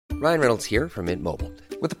Ryan Reynolds here from Mint Mobile.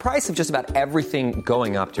 With the price of just about everything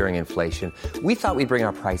going up during inflation, we thought we'd bring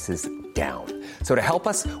our prices down. So to help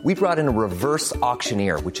us, we brought in a reverse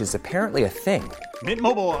auctioneer, which is apparently a thing. Mint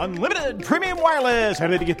Mobile Unlimited Premium Wireless. How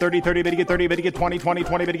to get 30, 30, bit to get 30, bit to get 20, 20,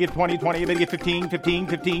 20, bit to get 20, 20, bit to get 15, 15,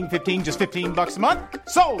 15, 15, just $15 a month?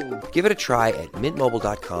 Sold! Give it a try at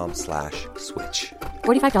mintmobile.com/switch.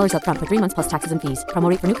 $45 up front for 3 months plus taxes and fees. Promo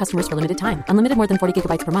rate for new customers for limited time. Unlimited more than 40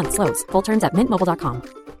 gigabytes per month. Slows full terms at mintmobile.com.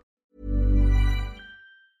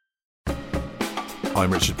 I'm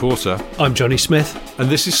Richard Porter. I'm Johnny Smith. And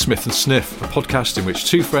this is Smith & Sniff, a podcast in which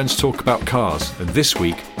two friends talk about cars, and this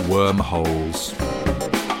week, wormholes.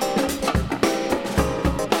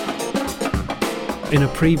 In a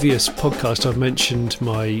previous podcast, I've mentioned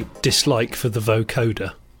my dislike for the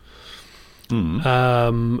vocoder.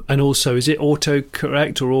 And also, is it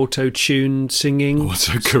autocorrect or auto-tune singing?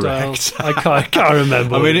 Autocorrect. I can't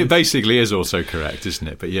remember. I mean, it basically is autocorrect, isn't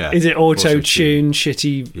it? But yeah. Is it auto-tune,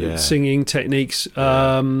 shitty singing techniques?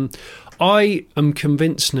 Yeah. I am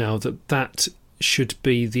convinced now that should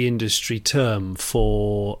be the industry term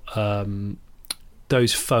for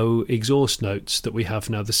those faux exhaust notes that we have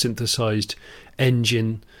now, the synthesized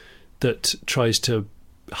engine that tries to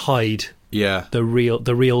hide the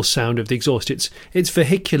real sound of the exhaust. It's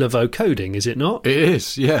vehicular vocoding, is it not? It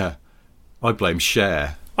is, yeah. I blame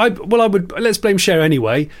Cher. Let's blame Cher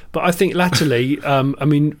anyway, but I think latterly,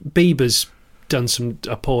 Bieber's done some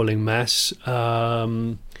appalling mess.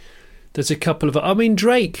 There's a couple of,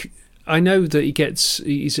 Drake, I know that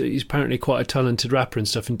he's apparently quite a talented rapper and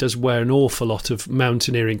stuff and does wear an awful lot of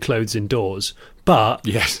mountaineering clothes indoors. But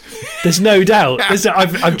yes, there's no doubt.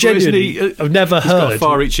 I've genuinely, I've never heard. He's got a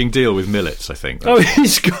far-reaching deal with Millets, I think.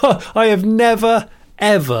 I have never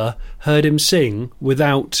ever heard him sing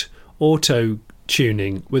without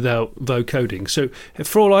auto-tuning, without vocoding. So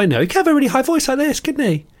for all I know, he could have a really high voice like this, couldn't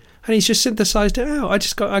he? And he's just synthesized it out.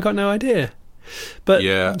 I got no idea. But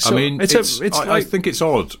yeah, so I think it's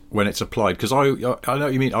odd when it's applied, because I know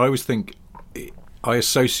what you mean. I always think I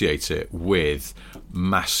associate it with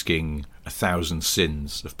masking 1,000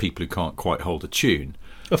 sins of people who can't quite hold a tune.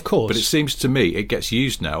 Of course. But it seems to me it gets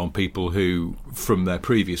used now on people who, from their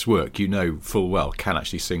previous work, full well can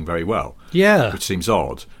actually sing very well. Yeah. Which seems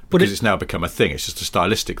odd, because it's now become a thing. It's just a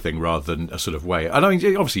stylistic thing rather than a sort of way. And I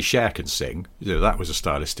mean, obviously Cher can sing. That was a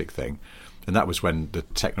stylistic thing. And that was when the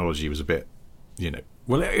technology was a bit,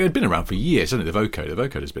 well, it had been around for years, hasn't it? The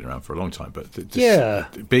vocoder's been around for a long time, but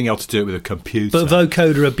being able to do it with a computer. But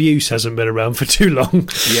vocoder abuse hasn't been around for too long.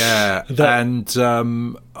 Yeah, but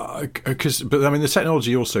the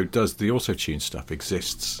technology also does, the auto-tune stuff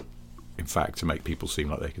exists, in fact, to make people seem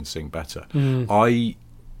like they can sing better. I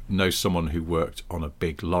know someone who worked on a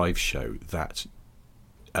big live show that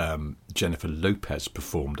Jennifer Lopez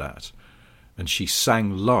performed at, and she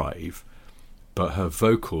sang live, but her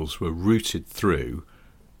vocals were routed through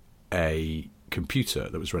a computer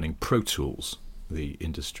that was running Pro Tools, the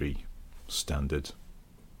industry standard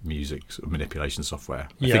music manipulation software.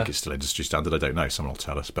 I think it's still industry standard. I don't know. Someone will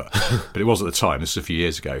tell us. But it was at the time. This is a few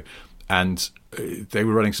years ago. And they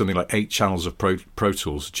were running something like 8 channels of Pro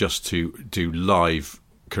Tools just to do live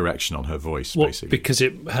correction on her voice, basically. Because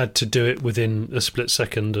it had to do it within a split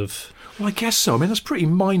second of... Well, I guess so. I mean, that's pretty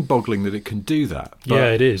mind-boggling that it can do that. But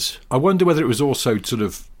yeah, it is. I wonder whether it was also sort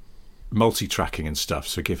of multi-tracking and stuff,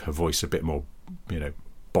 so give her voice a bit more,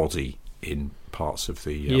 body in parts of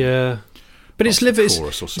the but it's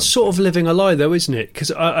sort of living a lie, though, isn't it? Because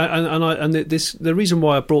the reason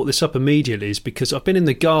why I brought this up immediately is because I've been in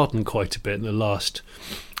the garden quite a bit in the last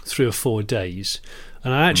 3 or 4 days.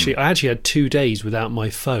 And I actually had 2 days without my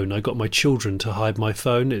phone. I got my children to hide my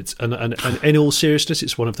phone. And in all seriousness,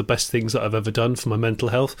 it's one of the best things that I've ever done for my mental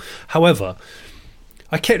health. However,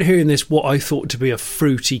 I kept hearing this, what I thought to be a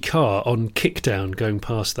fruity car on kickdown going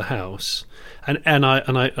past the house, and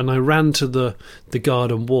I ran to the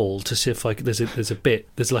garden wall to see if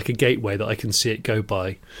there's like a gateway that I can see it go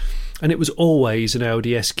by, and it was always an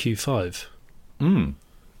Audi SQ5,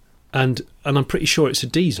 and I'm pretty sure it's a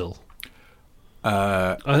diesel.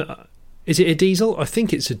 Is it a diesel? I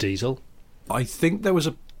think it's a diesel. I think there was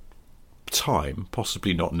a time,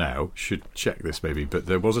 possibly not now, should check this maybe, but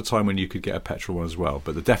there was a time when you could get a petrol one as well.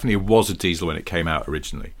 But there definitely was a diesel when it came out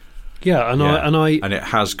originally. Yeah, and it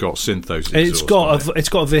has got synthos. It's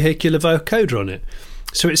got a vehicular vocoder on it,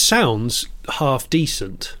 so it sounds half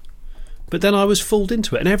decent. But then I was fooled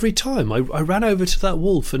into it, and every time I ran over to that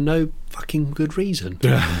wall for no fucking good reason.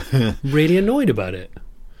 Really annoyed about it.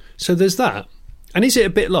 So there's that. And is it a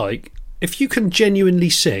bit like, if you can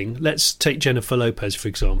genuinely sing, let's take Jennifer Lopez, for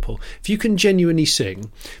example. If you can genuinely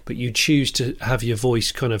sing, but you choose to have your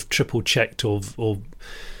voice kind of triple checked or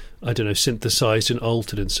I don't know, synthesized and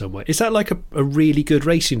altered in some way. Is that like a really good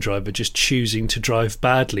racing driver just choosing to drive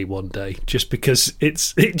badly one day just because it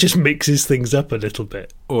just mixes things up a little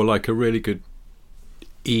bit? Or like a really good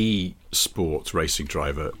e-sport racing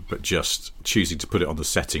driver, but just choosing to put it on the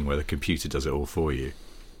setting where the computer does it all for you.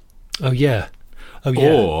 Oh yeah.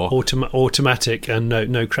 Or automatic and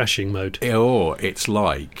no crashing mode. Or it's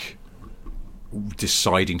like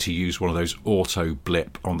deciding to use one of those auto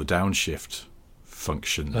blip on the downshift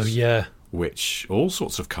functions. Oh yeah, which all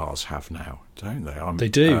sorts of cars have now, don't they? They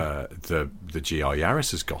do. The GR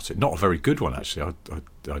Yaris has got it. Not a very good one, actually.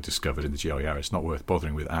 I discovered in the GR Yaris, not worth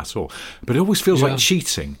bothering with at all. But it always feels like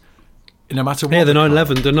cheating, no matter what. Yeah, the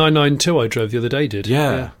 911, the 992 I drove the other day did.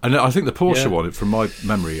 Yeah. And I think the Porsche one, from my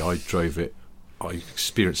memory, I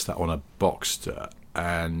experienced that on a Boxster,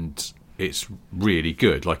 and it's really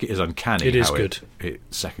good. Like, it is uncanny. It is how good. It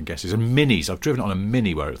second guesses. And Minis, I've driven it on a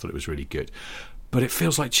Mini where I thought it was really good. But it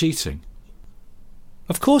feels like cheating.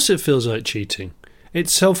 Of course it feels like cheating.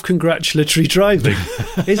 It's self-congratulatory driving,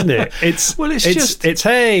 isn't it? It's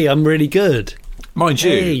hey, I'm really good. Mind you,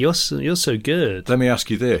 hey, you're so good. Let me ask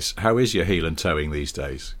you this: how is your heel and towing these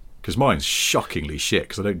days? Because mine's shockingly shit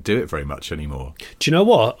because I don't do it very much anymore. Do you know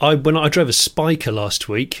what? When I drove a Spiker last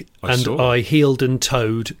week, I heeled and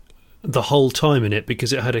towed the whole time in it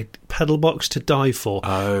because it had a pedal box to die for.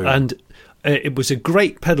 Oh. And it was a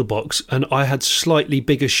great pedal box, and I had slightly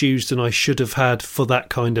bigger shoes than I should have had for that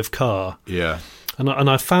kind of car. Yeah. And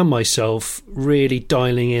I found myself really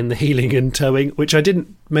dialing in the heeling and towing, which I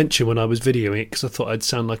didn't mention when I was videoing it because I thought I'd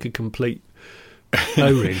sound like a complete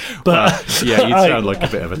O-ring. But yeah, you'd sound like a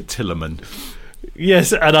bit of a Tillerman.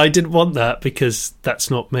 Yes, and I didn't want that because that's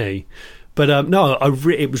not me. But no,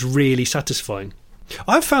 it was really satisfying.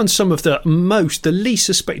 I've found some of the least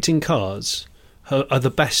suspecting cars have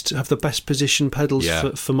the best position pedals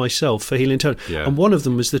for myself for heeling and towing. Yeah. And one of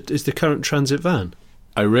them is the current Transit van.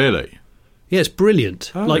 Oh, really? Yeah, it's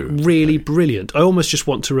brilliant. Really brilliant. I almost just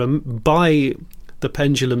want to buy the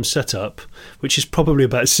Pendulum setup, which is probably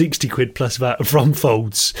about 60 quid plus VAT from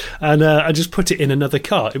Folds, and I just put it in another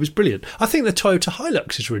car. It was brilliant. I think the Toyota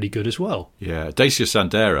Hilux is really good as well. Yeah, Dacia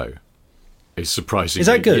Sandero is surprising. Is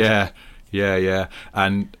that good? Yeah.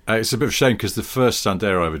 And it's a bit of a shame because the first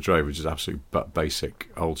Sandero I ever drove, which is absolutely basic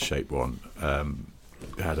old shape one,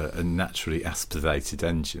 had a naturally aspirated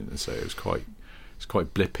engine, and so it's quite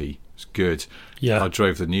blippy. It's good. Yeah, I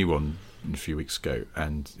drove the new one a few weeks ago,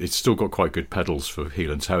 and it's still got quite good pedals for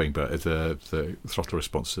heel and towing, but the throttle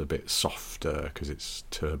response is a bit softer because it's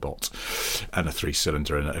turbot and a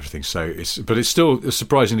 3-cylinder and everything. So it's still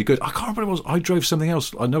surprisingly good. I can't remember what it was. I drove something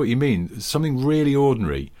else. I know what you mean. Something really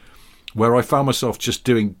ordinary, where I found myself just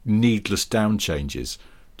doing needless down changes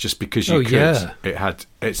just because you could. Yeah.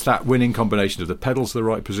 It's that winning combination of the pedals in the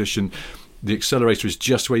right position. The accelerator is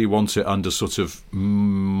just where you want it under sort of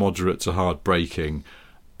moderate to hard braking,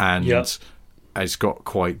 and it's got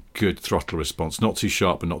quite good throttle response, not too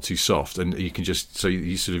sharp but not too soft, and you can just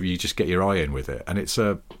you just get your eye in with it, and it's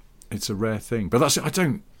a rare thing. But that's it. I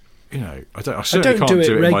certainly can't do it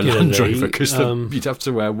in my Land Rover because you'd have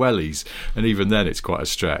to wear wellies, and even then it's quite a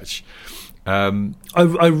stretch. I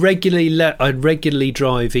regularly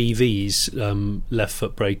drive EVs left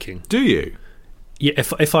foot braking. Do you? Yeah,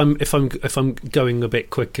 if I'm going a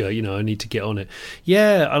bit quicker, I need to get on it.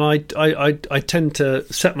 Yeah, and I tend to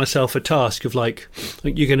set myself a task of like,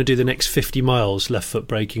 you're going to do the next 50 miles left foot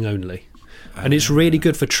braking only, and it's really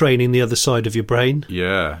good for training the other side of your brain.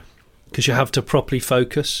 Yeah, because you have to properly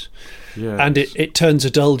focus. Yeah, and it turns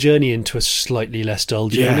a dull journey into a slightly less dull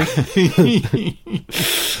journey. Yeah.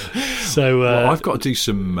 So I've got to do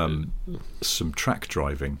some track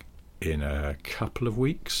driving in a couple of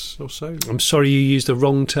weeks or so. I'm sorry you used the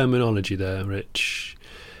wrong terminology there, Rich.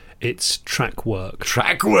 It's track work.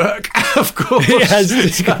 Track work, of course. Yes,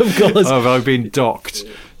 of course. I've been docked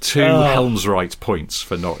 2 Helmsright points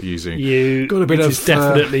for not using. Got a bit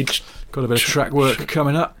of track work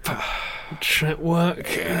coming up. Track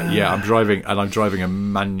work. Yeah, I'm driving a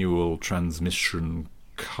manual transmission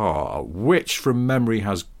car, which from memory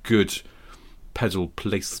has good pedal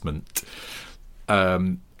placement.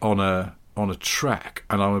 On a track,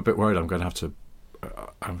 and I'm a bit worried I'm going to have to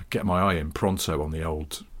get my eye in pronto on the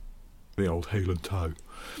old heel and toe.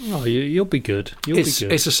 Oh, you'll be good. It's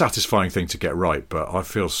a satisfying thing to get right, but I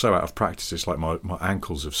feel so out of practice. It's like my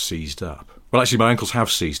ankles have seized up. Well, actually, my ankles have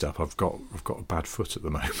seized up. I've got a bad foot at the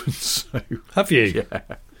moment. So. Have you? Yeah.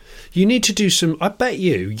 You need to do some. I bet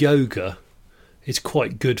yoga is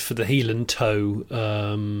quite good for the heel and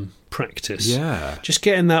toe practice. Yeah, just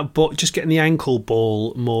getting the ankle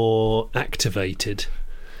ball more activated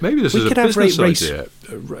Maybe this is a business idea.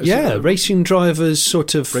 Racing drivers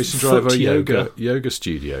sort of racing driver yoga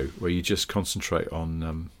studio where you just concentrate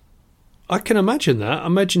on. I can imagine that.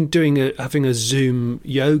 Imagine having a Zoom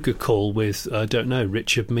yoga call with I don't know,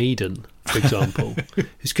 Richard Meaden, for example,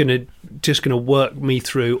 who's just gonna work me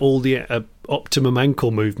through all the optimum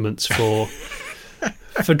ankle movements for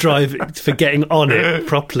driving, for getting on it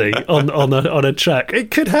properly on a track. It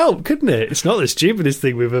could help, couldn't it? It's not the stupidest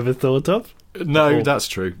thing we've ever thought of. No, that's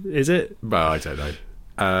true. Is it? Well, I don't know.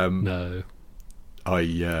 No. I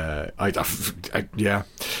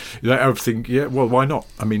think well, why not?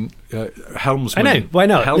 I mean, Helmsman. I know, why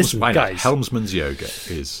not? Listen, guys. Helmsman's yoga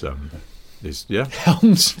is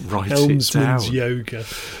Helmsman's yoga.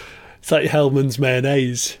 It's like Hellman's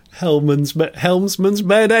mayonnaise. Hellman's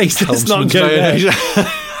mayonnaise. Let's not go there.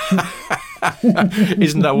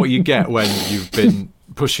 Isn't that what you get when you've been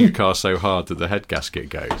pushing a car so hard that the head gasket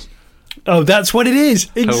goes? Oh, that's what it is.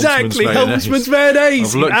 Exactly. Helmsman's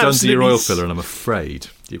mayonnaise. I've looked under your oil filler and I'm afraid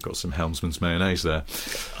you've got some Helmsman's mayonnaise there.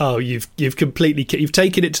 Oh, you've completely... You've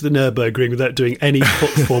taken it to the Nürburgring without doing any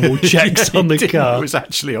formal checks on the car. It was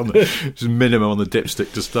actually it was minimum on the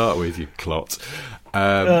dipstick to start with, you clot.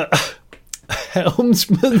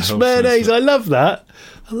 Helmsman's mayonnaise. I love that.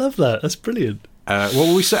 That's brilliant. What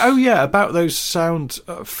will we say? Oh, yeah, about those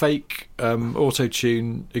fake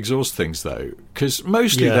auto-tune exhaust things, though. Because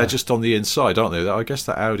mostly they're just on the inside, aren't they? I guess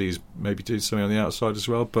that Audi's maybe doing something on the outside as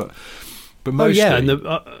well, but mostly...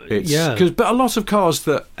 Oh, yeah, but a lot of cars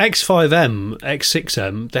that... X5M,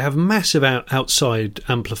 X6M, they have massive outside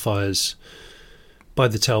amplifiers by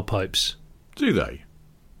the tailpipes. Do they?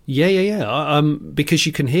 Yeah. Because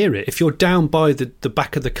you can hear it if you're down by the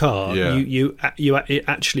back of the car. It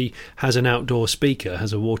actually has an outdoor speaker,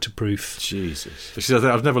 has a waterproof. Jesus,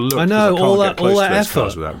 I've never looked. I know all that effort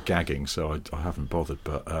cars without gagging, so I haven't bothered.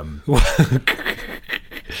 But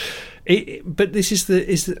but this is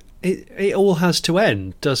it all has to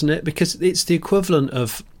end, doesn't it? Because it's the equivalent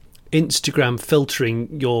of Instagram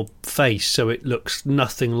filtering your face so it looks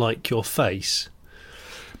nothing like your face.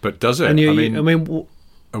 But does it?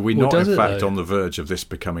 Are we not, in fact, on the verge of this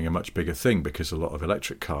becoming a much bigger thing? Because a lot of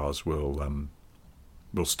electric cars will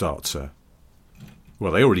start to...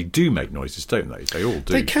 Well, they already do make noises, don't they? They all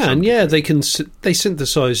do. They can, yeah. They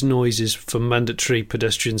synthesise noises for mandatory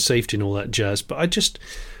pedestrian safety and all that jazz. But I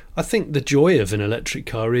think the joy of an electric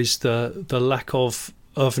car is the lack of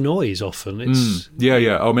noise. Often, it's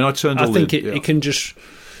yeah. I mean,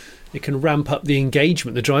 it can ramp up the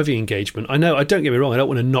engagement, the driving engagement. I know, don't get me wrong, I don't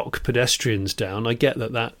want to knock pedestrians down. I get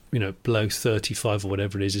that below 35 or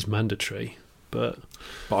whatever it is mandatory. But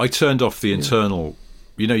I turned off the internal,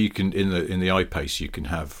 you can, in the I-Pace, you can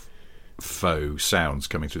have faux sounds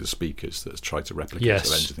coming through the speakers that try to replicate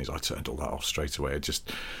the engine things. I turned all that off straight away. It's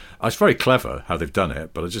very clever how they've done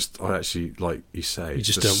it, but I actually, like you say, you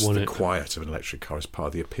just don't want the quiet of an electric car is part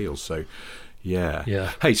of the appeal. So,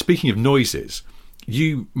 yeah. Hey, speaking of noises...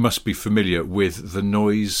 You must be familiar with the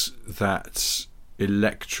noise that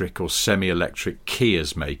electric or semi-electric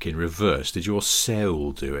Kias make in reverse. Did your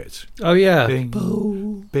Seoul do it? Oh, yeah. Bing,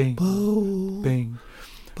 bo, bing, bo, bing,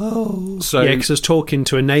 bo. So, because I was talking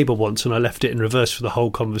to a neighbour once and I left it in reverse for the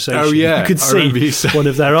whole conversation. Oh, yeah. You could see one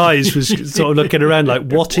of their eyes was sort of looking around like,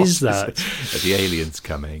 what is that? Are the aliens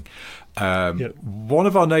coming? One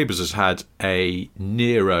of our neighbours has had a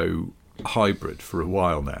Nero hybrid for a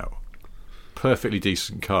while now. Perfectly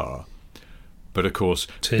decent car, but of course,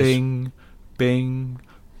 bing, bing,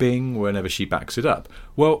 bing whenever she backs it up.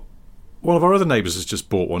 Well, one of our other neighbours has just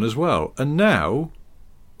bought one as well, and now,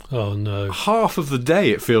 oh no, half of the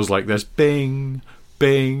day it feels like there's bing,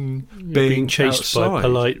 bing, bing, being chased outside. by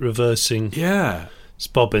polite reversing. Yeah, it's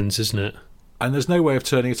bobbins, isn't it? And there's no way of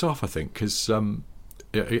turning it off, I think, because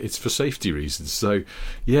it's for safety reasons. So,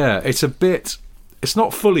 yeah, it's a bit. It's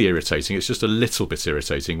not fully irritating, it's just a little bit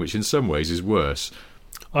irritating, which in some ways is worse.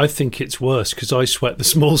 I think it's worse because I sweat the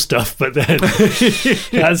small stuff, but then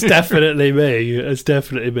that's definitely me. It's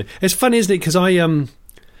funny, isn't it? Because I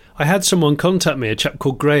had someone contact me, a chap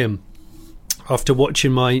called Graham, after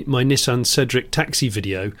watching my Nissan Cedric taxi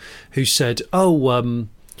video, who said, I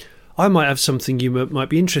might have something you might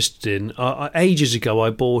be interested in. Ages ago,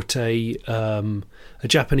 I bought a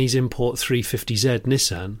Japanese import 350Z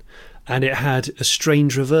Nissan, and it had a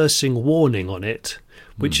strange reversing warning on it,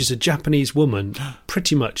 which is a Japanese woman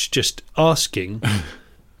pretty much just asking,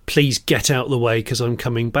 please get out of the way because I'm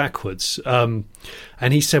coming backwards. And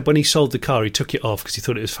he said when he sold the car, he took it off because he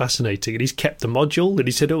thought it was fascinating, and he's kept the module, and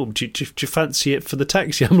he said, do you fancy it for the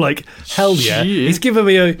taxi? I'm like, hell yeah.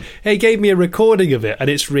 He gave me a recording of it, and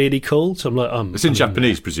it's really cool. So I'm like, it's in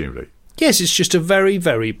Japanese, presumably. Yes, it's just a very,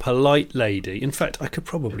 very polite lady. In fact, I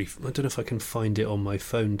don't know if I can find it on my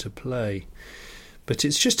phone to play. But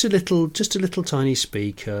it's just a little tiny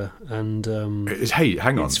speaker, and hey,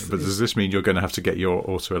 hang on! But does this mean you're going to have to get your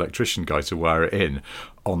auto electrician guy to wire it in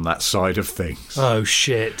on that side of things? Oh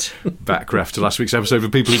shit! Backref to last week's episode for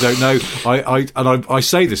people who don't know. I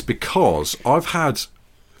say this because I've had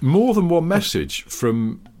more than one message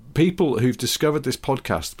from people who've discovered this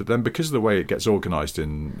podcast, but then because of the way it gets organised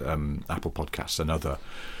in Apple Podcasts and other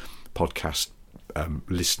podcast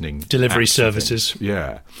listening delivery services,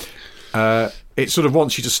 it sort of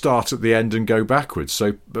wants you to start at the end and go backwards.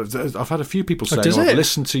 So I've had a few people saying, I've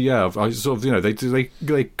listened to, I sort of,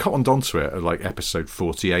 they cottoned onto it at like episode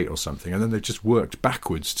 48 or something, and then they've just worked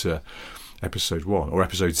backwards to episode 1 or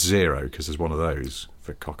episode 0, because there's one of those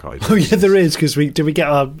for cockeyed. Oh yeah, there is, because we got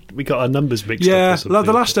our numbers mixed up. Yeah,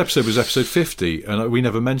 the last episode was episode 50, and we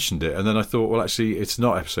never mentioned it. And then I thought, well, actually, it's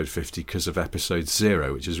not episode 50 because of episode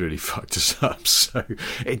 0, which has really fucked us up. So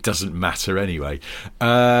it doesn't matter anyway.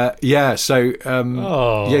 So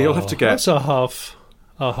you'll have to get. That's our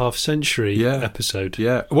half century episode.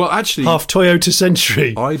 Yeah, well, actually, half Toyota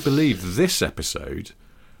century. I believe this episode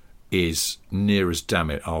is near as damn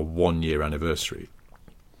it our 1 year anniversary.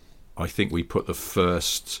 I think we put the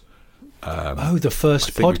first. The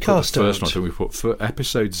first podcast out. I think we put for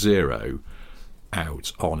episode 0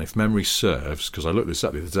 out on, if memory serves, because I looked this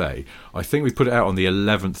up the other day. I think we put it out on the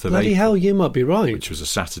 11th of Bloody April. hell, you might be right. Which was a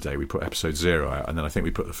Saturday. We put episode 0 out, and then I think we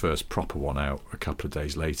put the first proper one out a couple of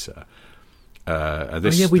days later.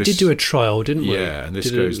 We did do a trial, didn't we? Yeah, and this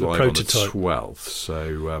goes live on the 12th.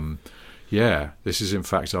 So, this is in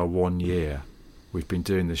fact our 1 year. We've been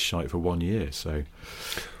doing this shite for 1 year, so.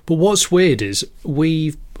 But what's weird is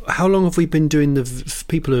how long have we been doing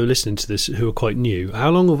people who are listening to this who are quite new? How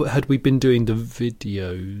long had we been doing the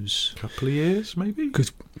videos? A couple of years, maybe.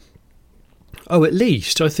 At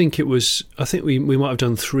least I think we might have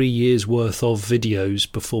done 3 years worth of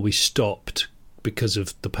videos before we stopped because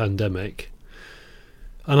of the pandemic.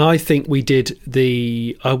 And I think we did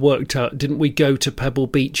I worked out. Didn't we go to Pebble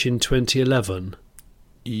Beach in 2011?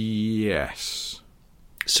 Yes.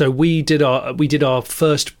 So we did our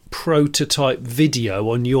first prototype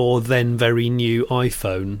video on your then very new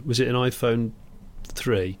iPhone. Was it an iPhone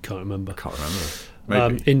 3? Can't remember.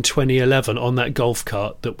 Maybe. In 2011 on that golf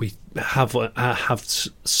cart that we have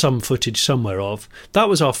some footage somewhere of. That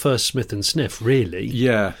was our first Smith and Sniff, really.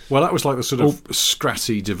 Yeah. Well, that was like the sort of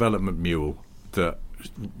scratty development mule that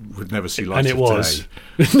would never see light and it of was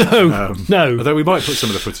day. No. Although we might put some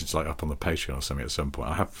of the footage up on the Patreon or something at some point.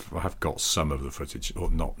 I have got some of the footage, or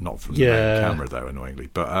not from the main camera though, annoyingly.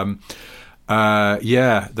 But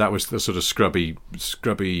that was the sort of scrubby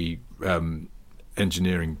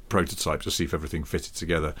engineering prototype to see if everything fitted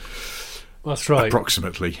together. That's right,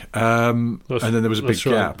 approximately. And then there was a big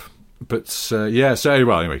gap. But So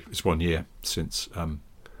anyway, it's 1 year since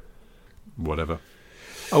whatever.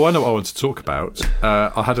 Oh, I know what I want to talk about.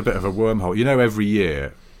 I had a bit of a wormhole. Every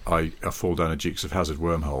year I fall down a Dukes of Hazzard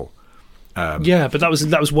wormhole. But that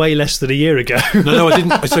was way less than a year ago. No, I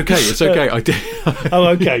didn't. It's okay. I did. Oh,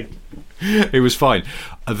 okay. It was fine.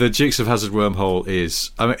 The Dukes of Hazzard wormhole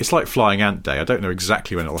is. It's like Flying Ant Day. I don't know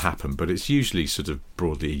exactly when it'll happen, but it's usually sort of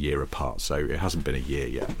broadly a year apart. So it hasn't been a year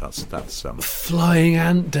yet. That's Flying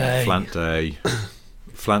Ant Day. Flant Day.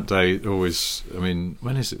 Flant Day always. When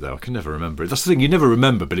is it though? I can never remember it. That's the thing, you never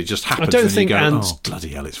remember, but it just happens. I don't think ants. Oh, bloody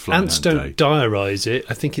hell! It's Flying Ants Ant don't Day. diarise it.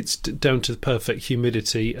 I think it's down to the perfect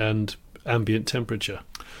humidity and ambient temperature.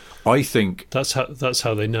 I think that's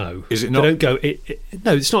how they know. Is it not? They don't go.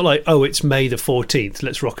 No, it's not like, oh, it's May the 14th.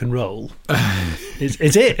 Let's rock and roll. Is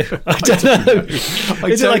it? I don't know.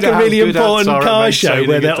 Is it like a really important car show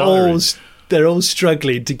where they're all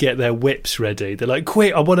struggling to get their whips ready? They're like,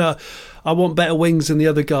 quick! I want better wings than the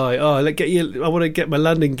other guy. I want to get my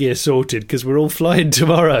landing gear sorted because we're all flying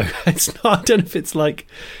tomorrow. It's not. I don't know if it's like.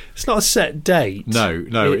 It's not a set date. No.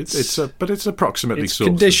 But it's approximately it's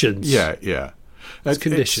conditions. Yeah. It's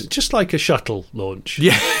conditions, just like a shuttle launch.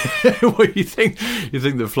 Yeah. Well, you think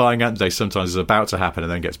that Flying Ant Day sometimes is about to happen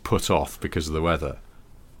and then gets put off because of the weather.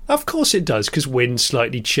 Of course it does, because wind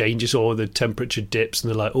slightly changes or the temperature dips,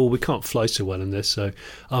 and they're like, "Oh, we can't fly so well in this, so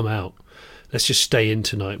I'm out. Let's just stay in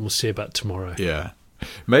tonight, and we'll see about tomorrow." Yeah.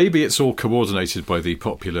 Maybe it's all coordinated by the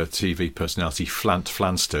popular TV personality Flant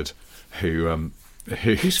Flanstead,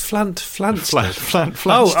 who's Flant Flanstead? Flant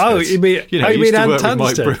Flanstead. Oh, you mean Ant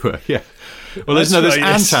Tanstead? Brewer, yeah. Well, there's right,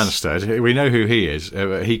 Ant Anstead. We know who he is.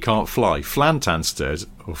 He can't fly. Flant Anstead,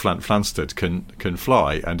 or Flanstead, can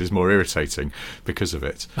fly and is more irritating because of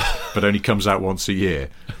it, but only comes out once a year.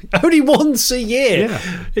 Only once a year?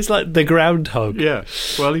 Yeah. It's like the groundhog. Yeah.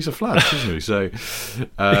 Well, he's a flant, isn't he? So, He's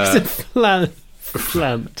a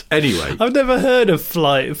flant. Anyway. I've never heard of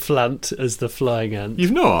flant as the flying ant.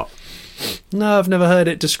 You've not? No, I've never heard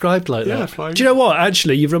it described like that. Flying. Do you know what?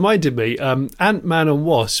 Actually, you've reminded me. Ant-Man and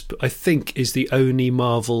Wasp, I think, is the only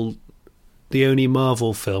Marvel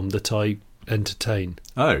film that I entertain.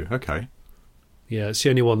 Oh, okay. Yeah, it's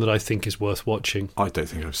the only one that I think is worth watching. I don't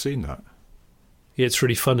think I've seen that. Yeah, it's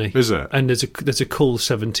really funny. Is it? And there's a cool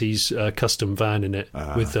 70s custom van in it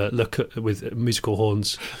with musical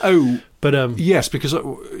horns. Oh, but yes, because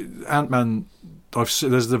Ant-Man.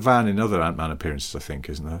 There's the van in other Ant-Man appearances, I think,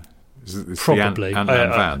 isn't there? It's probably the Ant-Man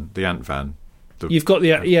van. The Ant van. You've got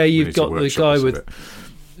the guy with.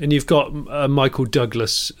 And you've got Michael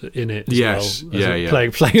Douglas in it as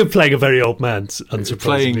well. Playing a very old man, unsurprisingly.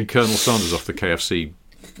 Playing Colonel Sanders off the KFC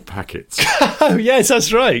packets. Oh, yes,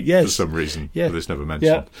 that's right, yes. For some reason. Yeah. But it's never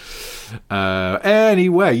mentioned. Yeah.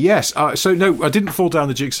 Anyway, yes. So, no, I didn't fall down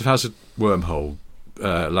the Dukes of Hazzard wormhole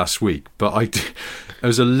last week, but there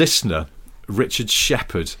was a listener, Richard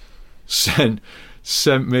Shepherd, sent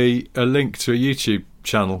me a link to a YouTube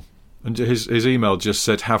channel, and his email just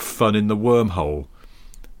said, "Have fun in the wormhole."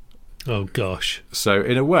 Oh gosh! So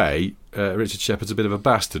in a way, Richard Shepherd's a bit of a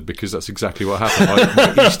bastard, because that's exactly what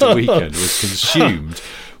happened. My Easter weekend was consumed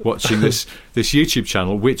watching this YouTube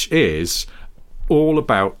channel, which is all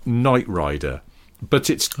about Knight Rider.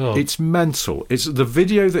 But it's mental. It's the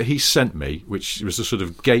video that he sent me, which was a sort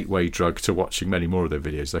of gateway drug to watching many more of their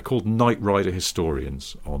videos. They're called Knight Rider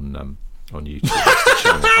Historians on YouTube.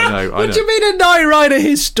 I know. What do you mean, a Knight Rider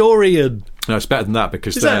historian? No, it's better than that,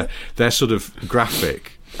 because they're sort of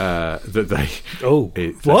graphic. That they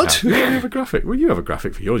what? You have a graphic. Well, you have a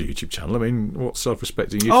graphic for your YouTube channel. I mean, what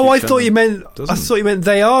self-respecting YouTube I thought you meant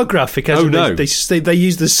they are graphic. As no, they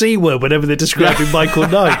use the C word whenever they're describing Michael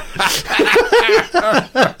Knight.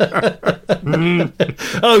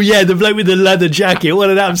 Oh yeah, the bloke with the leather jacket. What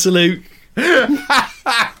an absolute. The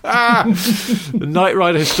Knight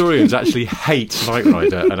Rider historians actually hate Knight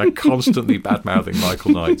Rider and are constantly bad-mouthing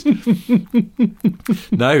Michael Knight.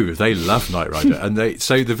 No, they love Knight Rider, and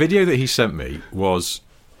so the video that he sent me was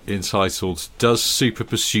entitled "Does Super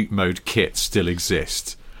Pursuit Mode Kit Still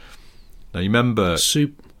Exist?" Now you remember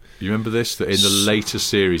this, that in the later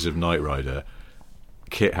series of Knight Rider,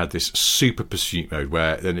 Kit had this super pursuit mode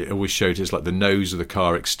where then it always showed it's like the nose of the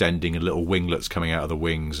car extending and little winglets coming out of the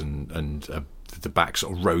wings, and the back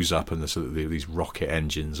sort of rose up, and these rocket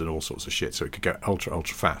engines and all sorts of shit, so it could go ultra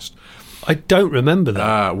fast. I don't remember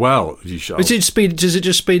that. Well, you should. Does it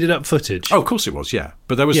just speed it up footage? Oh, of course it was, yeah.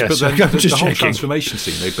 But there was the whole transformation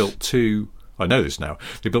scene. They built two. I know this now.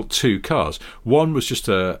 They built two cars. One was just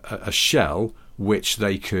a shell which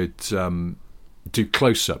they could do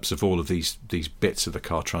close-ups of all of these bits of the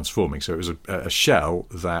car transforming. So it was a shell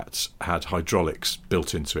that had hydraulics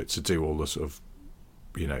built into it to do all the sort of,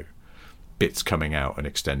 bits coming out and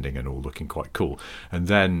extending and all looking quite cool. And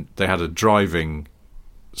then they had a driving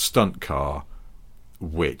stunt car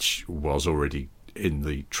which was already in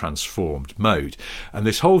the transformed mode. And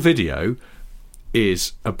this whole video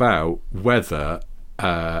is about whether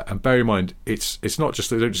and bear in mind, it's not just,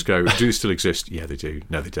 they don't just go, do they still exist? Yeah, they do.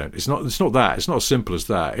 No, they don't. It's not that. It's not as simple as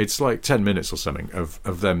that. It's like 10 minutes or something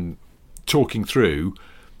of them talking through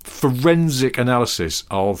forensic analysis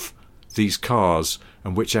of these cars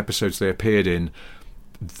and which episodes they appeared in.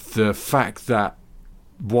 The fact that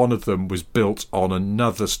one of them was built on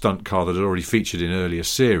another stunt car that had already featured in earlier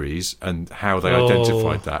series, and how they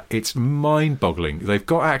identified that. It's mind-boggling. They've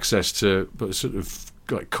got access to sort of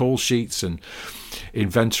like call sheets and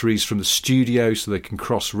inventories from the studio, so they can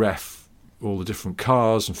cross-ref all the different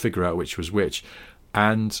cars and figure out which was which.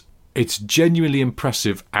 And it's genuinely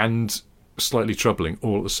impressive and slightly troubling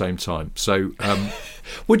all at the same time. So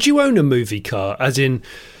would you own a movie car? As in,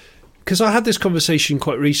 because I had this conversation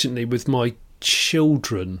quite recently with my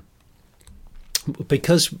children,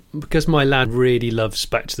 because my lad really loves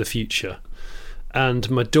Back to the Future, and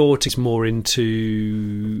my daughter's more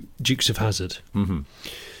into Dukes of Hazzard. Mm-hmm.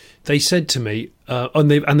 They said to me,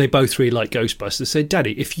 and they both really like Ghostbusters, they said,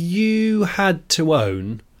 "Daddy, if you had to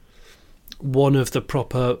own one of the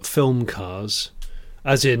proper film cars,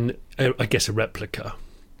 as in, I guess, a replica."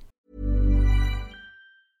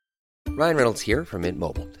 Ryan Reynolds here from Mint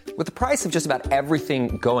Mobile. With the price of just about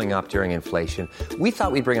everything going up during inflation, we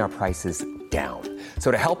thought we'd bring our prices down.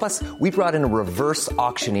 So to help us, we brought in a reverse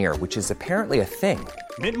auctioneer, which is apparently a thing.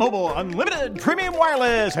 Mint Mobile Unlimited Premium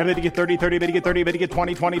Wireless. How to get 30, 30, how to get 30, how to get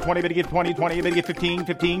 20, 20, 20, how to get 20, 20, how to get 15,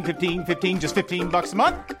 15, 15, 15, just $15 a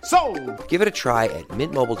month? Sold! Give it a try at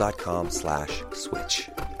mintmobile.com/switch.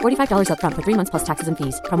 $45 up front for 3 months plus taxes and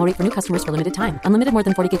fees. Promo rate for new customers for limited time. Unlimited more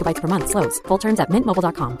than 40 gigabytes per month. Slows full terms at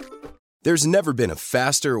mintmobile.com. There's never been a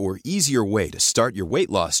faster or easier way to start your weight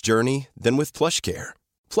loss journey than with PlushCare.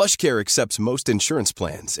 PlushCare accepts most insurance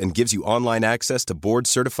plans and gives you online access to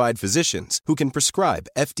board-certified physicians who can prescribe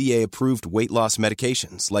FDA-approved weight loss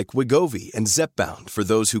medications like Wegovy and Zepbound for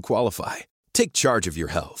those who qualify. Take charge of your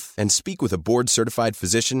health and speak with a board-certified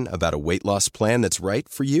physician about a weight loss plan that's right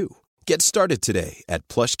for you. Get started today at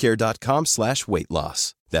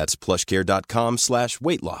plushcare.com/weight-loss. That's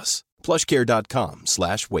plushcare.com/weight-loss.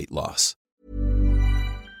 plushcare.com/weight-loss.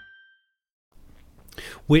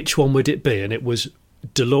 Which one would it be? And it was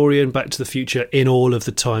DeLorean, Back to the Future in all of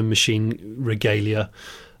the time machine regalia,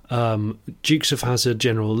 Dukes of Hazzard,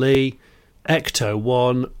 General Lee,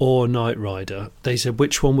 Ecto-1 or Knight Rider. They said,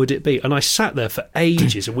 which one would it be? And I sat there for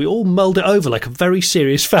ages and we all mulled it over like a very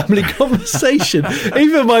serious family conversation.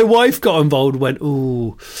 Even my wife got involved and went,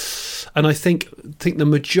 ooh. And I think the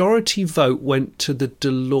majority vote went to the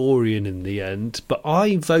DeLorean in the end, but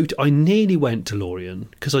I nearly went DeLorean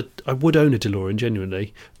because I would own a DeLorean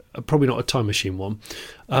genuinely. Probably not a time machine one.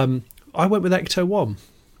 I went with Ecto-1.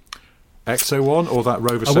 Ecto-1 or that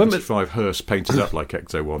Rover 75 hearse painted up like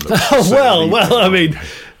Ecto-1? Well, I mean,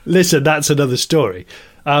 listen, that's another story.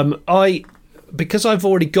 Because I've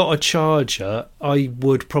already got a Charger, I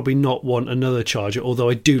would probably not want another Charger, although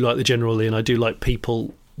I do like the General Lee and I do like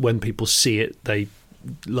people, when people see it, they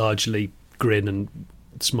largely grin and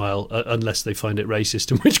smile unless they find it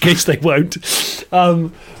racist, in which case they won't.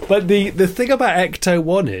 But the thing about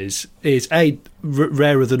Ecto-1 is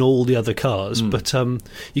rarer than all the other cars, but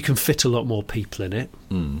you can fit a lot more people in it.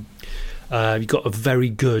 You've got a very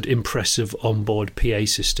good, impressive onboard PA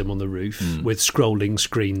system on the roof with scrolling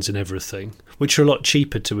screens and everything, which are a lot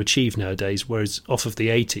cheaper to achieve nowadays, whereas off of the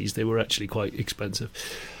 80s they were actually quite expensive.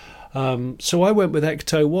 So I went with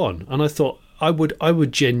Ecto-1 and I thought I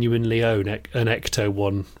would genuinely own an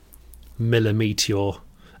Ecto-1 Meteor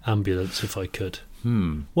ambulance if I could.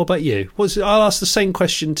 What about you? I'll ask the same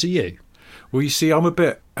question to you. Well, you see,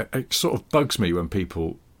 it sort of bugs me when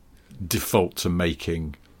people default to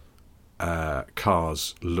making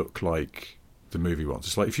cars look like the movie ones.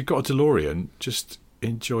 It's like, if you've got a DeLorean, just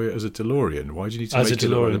enjoy it as a DeLorean. Why do you need to make it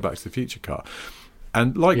look like a Back to the Future car?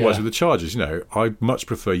 And likewise with the Chargers, I much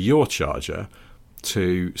prefer your Charger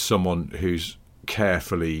to someone who's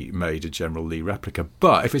carefully made a General Lee replica.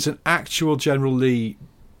 But if it's an actual General Lee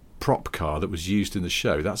prop car that was used in the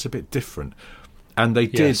show, that's a bit different. And they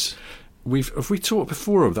did. Have we talked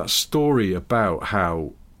before of that story about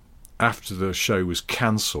how after the show was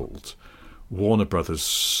cancelled, Warner Brothers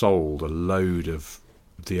sold a load of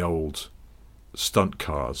the old stunt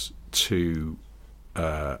cars to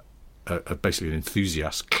basically an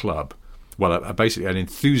enthusiast club. Well, basically an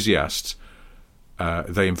enthusiast.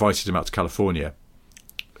 They invited him out to California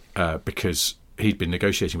because he'd been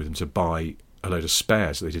negotiating with them to buy a load of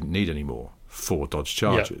spares that they didn't need anymore for Dodge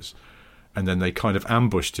Chargers. Yeah. And then they kind of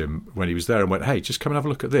ambushed him when he was there and went, hey, just come and have a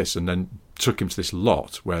look at this. And then took him to this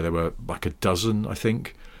lot where there were like a dozen, I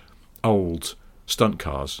think, old stunt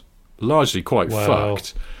cars, largely quite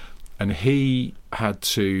fucked. And he had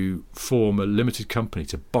to form a limited company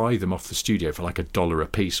to buy them off the studio for like $1 a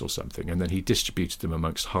piece or something. And then he distributed them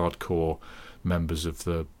amongst hardcore members of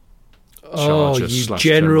the Charger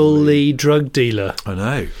General Lee drug dealer. I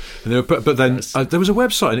know. And but then there was a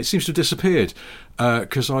website and it seems to have disappeared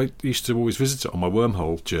because I used to always visit it on my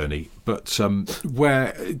wormhole journey, but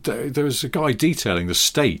where there was a guy detailing the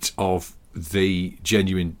state of the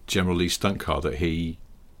genuine General Lee stunt car that he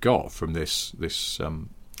got from this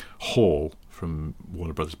haul from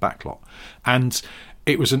Warner Brothers backlot, and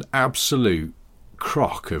it was an absolute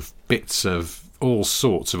crock of bits of all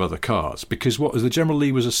sorts of other cars, because the General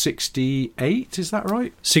Lee was a 68, is that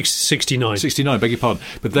right? 69, beg your pardon.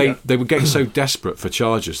 But they were getting so desperate for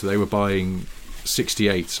Chargers, so they were buying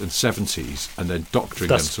 68s and 70s and then doctoring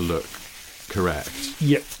them to look correct.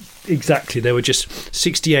 Yeah, exactly. They were just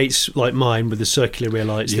 68s like mine with the circular rear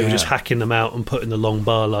lights. They were just hacking them out and putting the long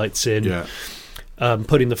bar lights in. Yeah.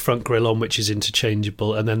 Putting the front grille on, which is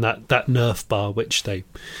interchangeable, and then that Nerf bar, which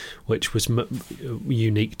was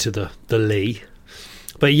unique to the Lee.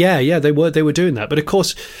 But yeah, they were doing that. But of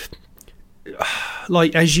course,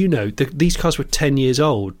 like as you know, these cars were 10 years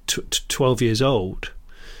old, 12 years old.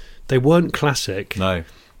 They weren't classic. No.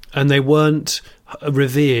 And they weren't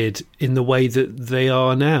revered in the way that they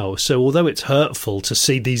are now. So although it's hurtful to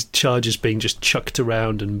see these Chargers being just chucked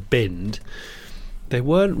around and binned, they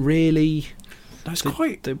weren't really... That's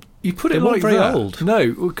quite... You put it like very that. Old.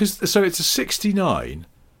 No, because so it's a 69,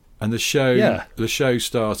 and the show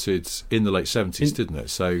started in the late 70s, didn't it?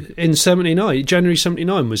 So in 79, January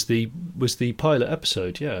 79 was the pilot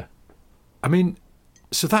episode. Yeah, I mean,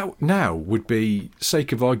 so that now would be,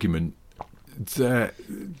 sake of argument,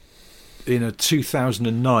 in a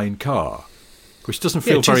 2009 car, which doesn't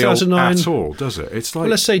feel very old at all, does it? It's like,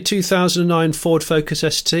 well, let's say 2009 Ford Focus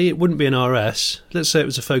ST. It wouldn't be an RS. Let's say it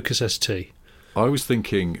was a Focus ST. I was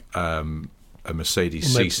thinking a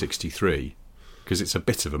Mercedes C63, because it's a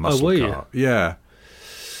bit of a muscle car. You? Yeah.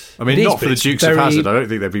 I mean, not for the Dukes of Hazzard. I don't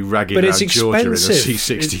think they'd be ragging around Georgia in a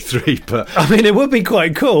C63. But I mean, it would be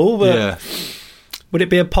quite cool. But yeah. Would it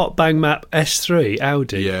be a pop bang map S3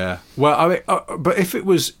 Audi? Yeah. Well, I mean, but if it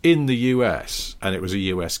was in the US and it was a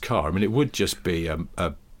US car, I mean, it would just be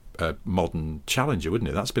a modern Challenger, wouldn't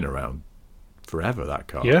it? That's been around forever, that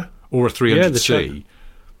car. Yeah. Or a 300C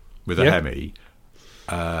with a Hemi.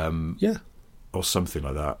 Yeah. Or something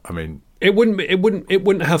like that. I mean, it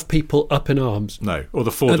wouldn't have people up in arms. No, or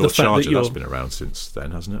the four-door Charger, that's been around since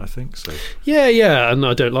then, hasn't it, I think? So. Yeah, and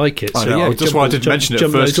I don't like it. So, I know, that's why I didn't mention it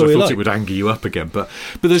at first, because I thought it would anger you up again. But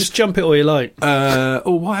there's, just jump it all you like.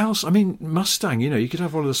 Or what else? I mean, Mustang, you could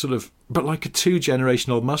have one of the sort of... But like a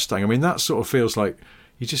 2-generation-old Mustang, I mean, that sort of feels like...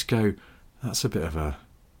 You just go, that's a bit of a...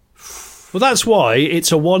 Well, that's why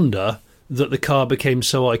it's a wonder that the car became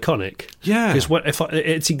so iconic. Yeah. Because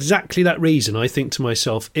it's exactly that reason. I think to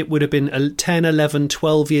myself, it would have been 10, 11,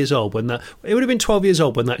 12 years old when that... It would have been 12 years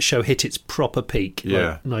old when that show hit its proper peak.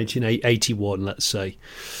 Yeah. Like 1981, let's say.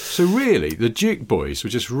 So really, the Duke boys were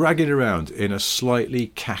just ragging around in a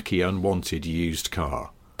slightly khaki, unwanted, used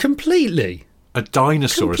car. Completely. A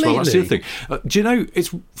dinosaur as well. That's the other thing. Do you know,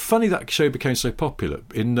 it's funny that show became so popular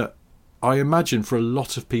in that I imagine for a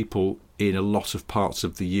lot of people in a lot of parts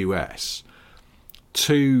of the US,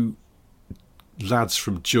 2 lads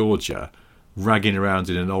from Georgia ragging around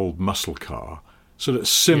in an old muscle car sort of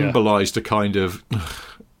symbolised a kind of,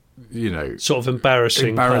 sort of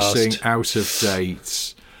embarrassing past. Out of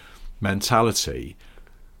date mentality.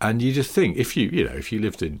 And you just think, if you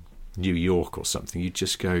lived in New York or something, you'd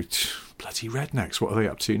just go, bloody rednecks, what are they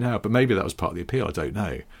up to now? But maybe that was part of the appeal, I don't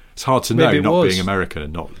know. It's hard to know, not being American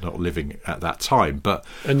and not living at that time.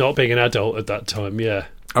 And not being an adult at that time, yeah.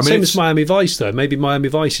 I mean, same as Miami Vice, though. Maybe Miami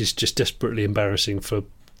Vice is just desperately embarrassing for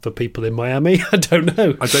people in Miami. I don't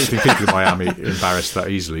know. I don't think people in Miami embarrassed that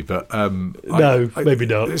easily. But maybe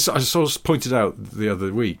not. I sort of pointed out the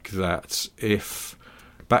other week that if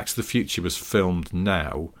Back to the Future was filmed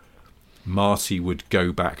now, Marty would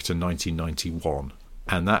go back to 1991.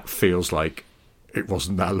 And that feels like it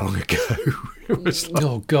wasn't that long ago. It was like,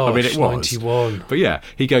 oh, gosh, I mean, it was. 91. But yeah,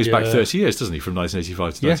 he goes back 30 years, doesn't he, from 1985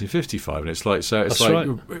 to 1955. And it's like, so it's That's like,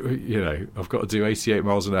 right. I've got to do 88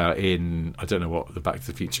 miles an hour in, I don't know what the Back to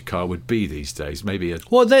the Future car would be these days. Maybe a...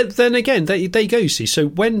 Well, then again, there you go, see. So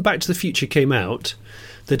when Back to the Future came out,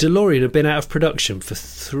 the DeLorean had been out of production for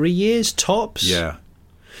 3 years, tops. Yeah.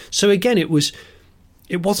 So again, it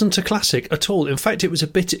wasn't a classic at all. In fact, it was a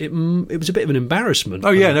bit of an embarrassment.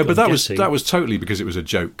 Oh yeah, no, but that was totally because it was a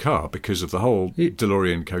joke car, because of the whole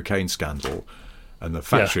DeLorean cocaine scandal, and the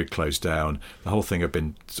factory had closed down. The whole thing had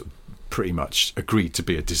been pretty much agreed to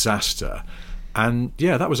be a disaster, and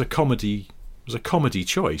yeah, that was a comedy. It was a comedy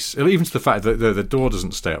choice, even to the fact that the door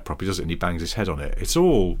doesn't stay up properly, does it? And he bangs his head on it. It was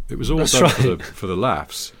all done for the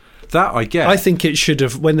laughs. That I get. I think it should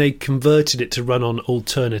have, when they converted it to run on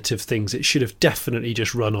alternative things, it should have definitely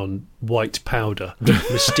just run on white powder,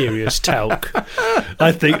 mysterious talc.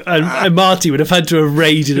 I think, and Marty would have had to have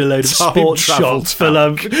raided a load of sports shops for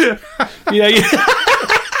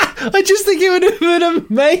I just think it would have been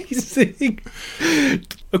amazing.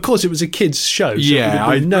 Of course, it was a kids' show, so yeah, there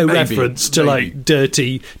would be no reference to like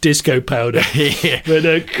dirty disco powder. But,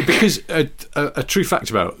 because a true fact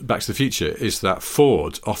about Back to the Future is that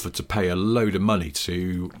Ford offered to pay a load of money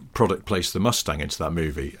to product place the Mustang into that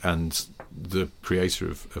movie, and the creator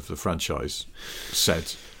of the franchise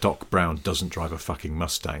said Doc Brown doesn't drive a fucking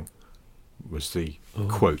Mustang, was the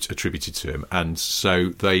quote attributed to him, and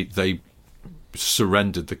so they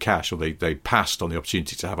surrendered the cash, or they passed on the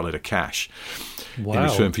opportunity to have a load of cash in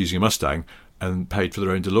return for using a Mustang, and paid for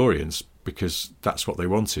their own DeLoreans, because that's what they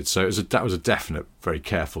wanted. So that was a definite, very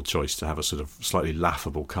careful choice to have a sort of slightly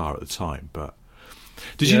laughable car at the time. But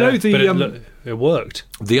did you know it worked?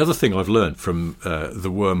 The other thing I've learned from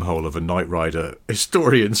the wormhole of a Knight Rider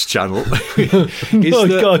historians channel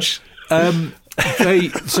is gosh.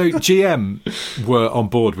 So GM were on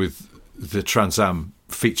board with the Trans Am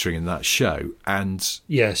featuring in that show, and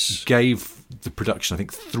yes, gave the production, I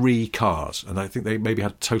think, 3 cars, and I think they maybe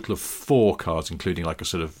had a total of 4 cars, including like a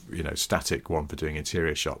sort of, you know, static one for doing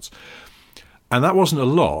interior shots. And that wasn't a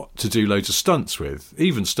lot to do loads of stunts with,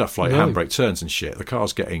 even stuff like handbrake turns and shit. The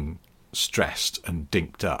car's getting stressed and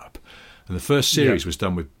dinked up, and the first series was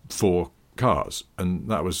done with 4 cars, and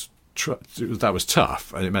that was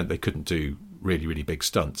tough, and it meant they couldn't do really, really big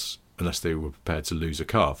stunts unless they were prepared to lose a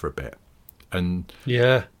car for a bit. And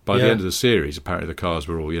by the end of the series, apparently the cars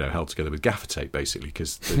were all, you know, held together with gaffer tape, basically,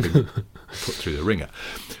 because they'd been put through the ringer.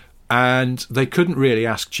 And they couldn't really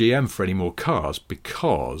ask GM for any more cars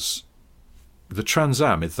because the Trans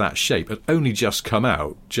Am in that shape had only just come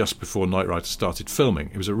out just before Knight Rider started filming.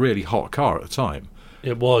 It was a really hot car at the time.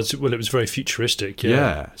 It was. Well, it was very futuristic,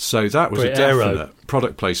 Yeah, so that was a definite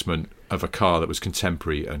product placement of a car that was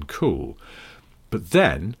contemporary and cool. But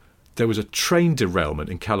then there was a train derailment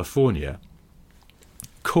in California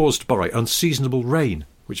caused by unseasonable rain,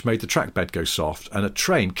 which made the track bed go soft, and a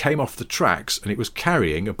train came off the tracks, and it was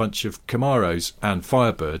carrying a bunch of Camaros and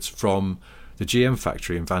Firebirds from the GM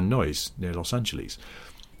factory in Van Nuys near Los Angeles.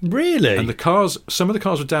 Really? And the cars, some of the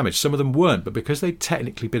cars were damaged, some of them weren't, but because they'd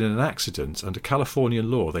technically been in an accident, under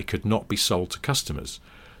Californian law, they could not be sold to customers.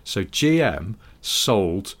 So GM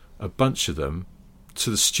sold a bunch of them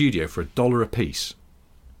to the studio for $1 a piece.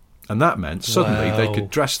 And that meant suddenly they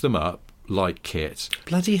could dress them up like kit.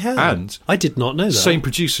 Bloody hell. And I did not know that. Same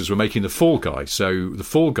producers were making the Fall Guy, so the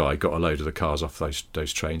Fall Guy got a load of the cars off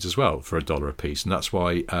those trains as well for $1 a piece, and that's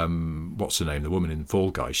why what's her name, the woman in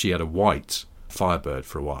Fall Guy, she had a white Firebird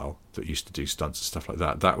for a while that used to do stunts and stuff like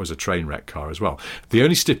that. That was a train wreck car as well. The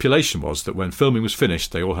only stipulation was that when filming was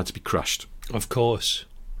finished, they all had to be crushed. Of course.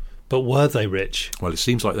 But were they rich? Well, it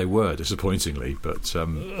seems like they were, disappointingly. But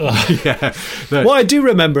what I do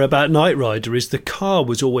remember about Knight Rider is the car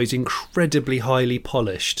was always incredibly highly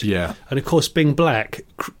polished. Yeah, and of course, being black,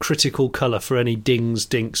 critical colour for any dings,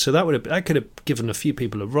 dinks. So that could have given a few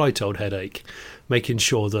people a right old headache, making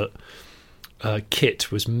sure that kit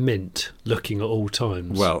was mint looking at all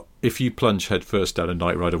times. Well, if you plunge headfirst down a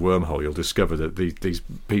Knight Rider wormhole, you'll discover that these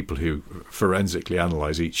people who forensically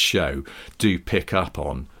analyse each show do pick up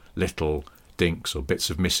on little dinks or bits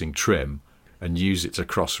of missing trim and use it to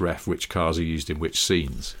cross-ref which cars are used in which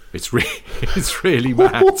scenes. It's really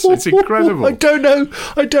mad. It's incredible. I don't know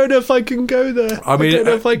if I can go there. I mean, I don't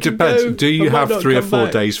know if I can depends. go. Do you have 3 or 4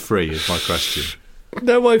 back. days free is my question.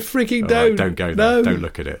 No, I freaking don't. Right, don't go there. Don't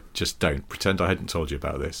look at it. Just don't. Pretend I hadn't told you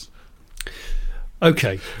about this.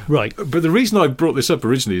 Okay, right. But the reason I brought this up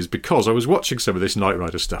originally is because I was watching some of this Knight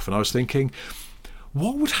Rider stuff and I was thinking,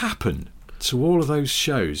 what would happen to all of those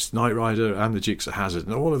shows, Knight Rider and the Dukes of Hazzard,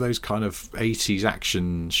 and all of those kind of 80s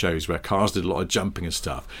action shows where cars did a lot of jumping and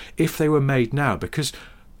stuff, if they were made now? Because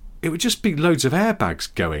it would just be loads of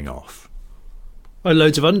airbags going off. Oh,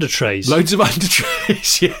 loads of undertrays. Loads of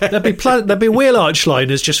undertrays, yeah. There'd be wheel arch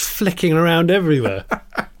liners just flicking around everywhere.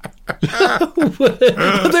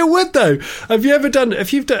 They would, though. If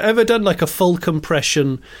you've ever done like a full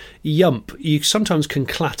compression yump, you sometimes can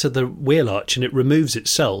clatter the wheel arch and it removes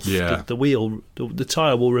itself. Yeah. The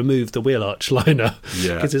tyre will remove the wheel arch liner.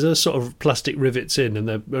 Yeah. Because there's a sort of plastic rivets in, and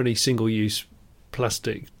they're only single-use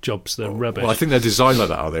plastic jobs. They're rubbish. Well, I think they're designed like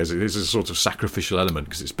that, are they? There's a sort of sacrificial element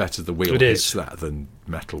because it's better the wheel hits that than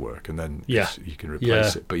metalwork, and then you can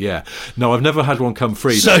replace it. But no, I've never had one come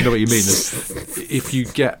free. So, I know what you mean. If you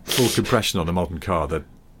get full compression on a modern car, the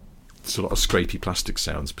sort of scrapey plastic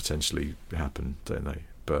sounds potentially happen, don't they?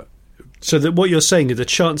 But so that what you're saying is the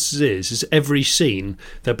chances is every scene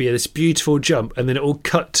there'll be this beautiful jump, and then it will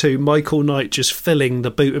cut to Michael Knight just filling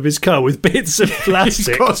the boot of his car with bits of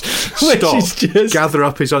plastic. Gather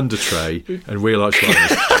up his undertray and wheel arch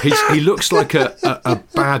liners. He looks like a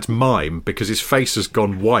bad mime because his face has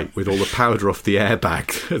gone white with all the powder off the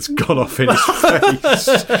airbag that's gone off in his face.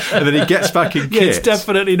 And then he gets back in kit. It's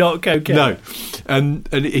definitely not cocaine. No. And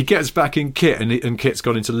he gets back in kit, and Kit's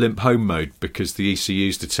gone into limp home mode because the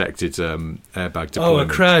ECU's detected airbag deployment. Oh, a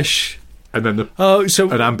crash. And then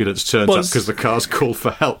an ambulance turns up because the car's called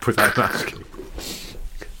for help without asking.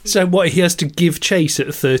 So what, he has to give chase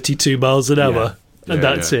at 32 miles an hour, and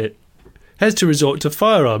that's it. Has to resort to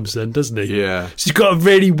firearms then, doesn't he? Yeah. So he's got a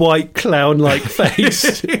really white clown-like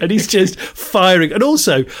face, and he's just firing. And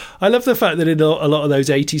also, I love the fact that in a lot of those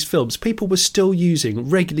 80s films, people were still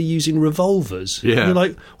regularly using revolvers. Yeah. And you're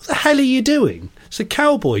like, what the hell are you doing? It's a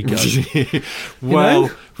cowboy gun. Well,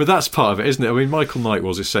 but that's part of it, isn't it? I mean, Michael Knight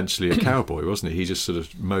was essentially a cowboy, wasn't he? He just sort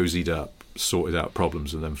of moseyed up, sorted out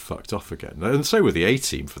problems, and then fucked off again. And so were the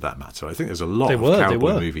A-Team, for that matter. I think there's a lot of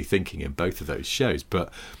cowboy movie thinking in both of those shows,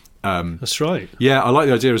 but That's right. Yeah, I like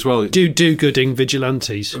the idea as well. Do-gooding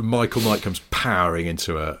vigilantes. Michael Knight comes powering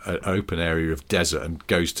into an open area of desert and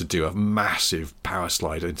goes to do a massive power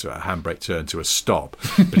slide into a handbrake turn to a stop,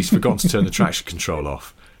 but he's forgotten to turn the traction control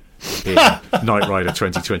off in Knight Rider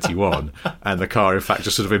 2021, and the car, in fact,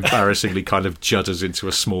 just sort of embarrassingly kind of judders into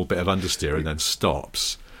a small bit of understeer and then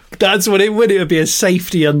stops. That's what it would. It would be a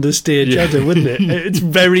safety understeer judder, wouldn't it? It's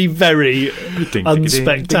very, very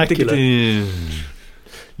unspectacular.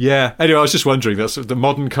 Yeah. Anyway, I was just wondering, that's the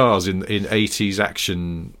modern cars in 80s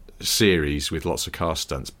action series with lots of car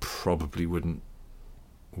stunts probably wouldn't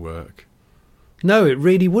work. No, it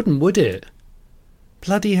really wouldn't, would it?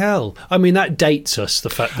 Bloody hell. I mean, that dates us, the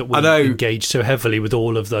fact that we're engaged so heavily with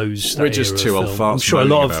all of those. We're just too old farts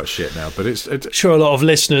about shit now. But it's sure a lot of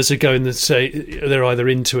listeners are going to say they're either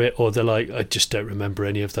into it or they're like, I just don't remember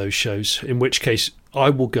any of those shows. In which case, I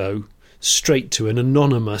will go straight to an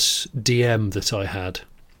anonymous DM that I had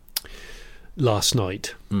last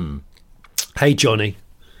night. Hey Johnny,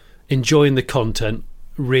 enjoying the content,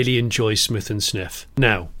 really enjoy Smith and Sniff.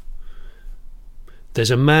 Now,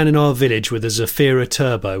 there's a man in our village with a Zafira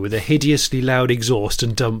turbo with a hideously loud exhaust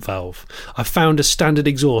and dump valve. I found a standard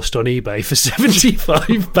exhaust on eBay for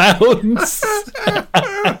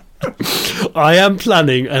 £75. I am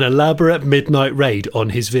planning an elaborate midnight raid on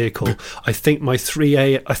his vehicle. I think my 3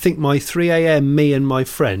 a.m. me and my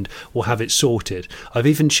friend will have it sorted. I've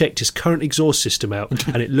even checked his current exhaust system out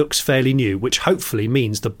and it looks fairly new, which hopefully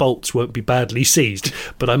means the bolts won't be badly seized,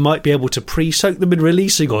 but I might be able to pre-soak them in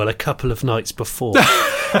releasing oil a couple of nights before.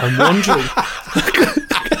 I'm wondering...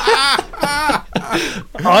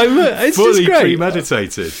 it's fully just great.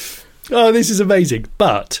 Premeditated. Oh, this is amazing.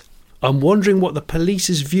 But I'm wondering what the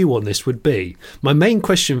police's view on this would be. My main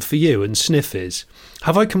question for you and Sniff is,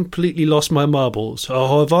 have I completely lost my marbles,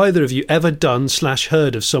 or have either of you ever done /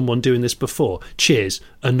 heard of someone doing this before? Cheers,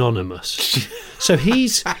 Anonymous. So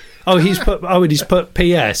he's put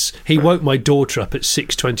PS, he woke my daughter up at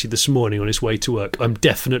 6:20 this morning on his way to work. I'm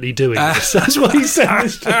definitely doing this. That's what he said.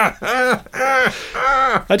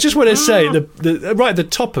 I just want to say, the right at the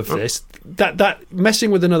top of this, that messing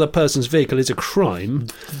with another person's vehicle is a crime.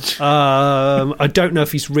 I don't know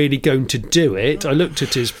if he's really going to do it. I looked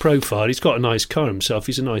at his profile. He's got a nice car himself.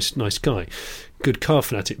 He's a nice guy. Good car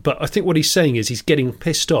fanatic. But I think what he's saying is he's getting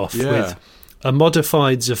pissed off with a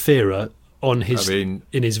modified Zafira in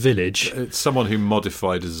his village. Someone who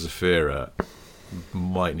modified a Zafira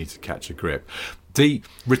might need to catch a grip. The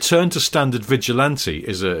return to standard Vigilante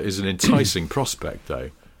is an enticing prospect,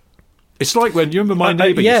 though. It's like when you remember my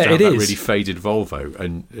neighbour used to have that really faded Volvo,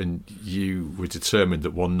 and you were determined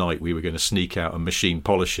that one night we were going to sneak out and machine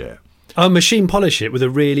polish it. Oh, machine polish it with a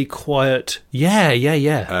really quiet... Yeah.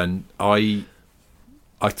 And I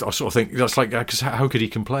sort of think that's like, because how could he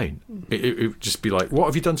complain? It would just be like, what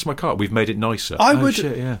have you done to my car? We've made it nicer. I would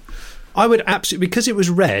absolutely, because it was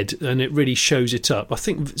red and it really shows it up. I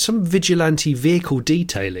think some vigilante vehicle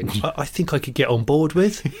detailing, I think I could get on board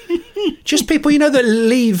with. Just people, that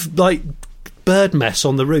leave like bird mess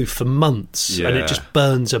on the roof for months, and it just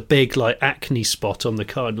burns a big like acne spot on the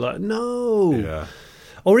car. And like, no. Yeah.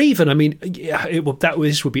 Or even, I mean,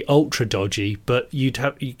 this would be ultra dodgy, but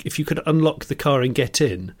if you could unlock the car and get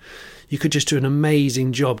in, you could just do an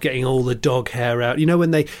amazing job getting all the dog hair out.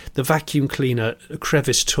 When the vacuum cleaner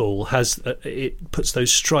crevice tool it puts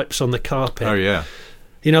those stripes on the carpet. Oh yeah.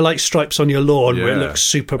 Like stripes on your lawn where it looks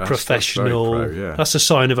super professional. That's very pro, yeah. That's a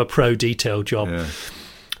sign of a pro detail job. Yeah.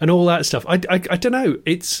 And all that stuff. I don't know.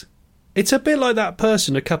 It's a bit like that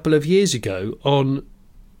person a couple of years ago on...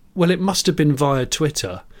 Well, it must have been via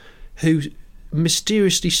Twitter, who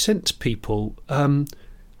mysteriously sent people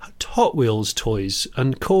Hot Wheels toys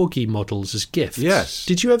and Corgi models as gifts. Yes.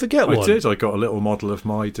 Did you ever get one? I did. I got a little model of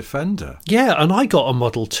my Defender. Yeah, and I got a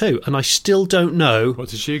model too, and I still don't know. What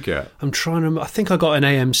did you get? I'm trying to remember. I think I got an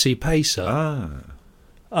AMC Pacer.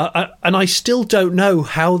 And I still don't know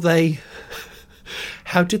how did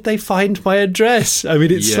they find my address? I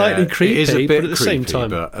mean, it's slightly creepy, it is a bit but at the same time...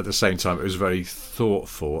 But at the same time, it was very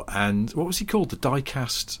thoughtful. And what was he called? The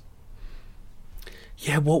die-cast...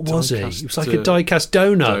 Yeah, what was it? It was like a die-cast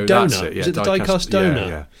donor. That's it, yeah, was it the die-cast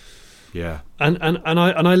donor? Yeah. And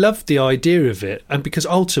I loved the idea of it, and because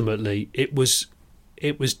ultimately it was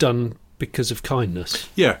done because of kindness.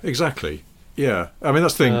 Yeah, exactly. Yeah, I mean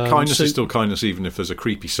that's the thing. Kindness is still kindness, even if there's a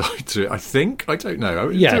creepy side to it. I think. I don't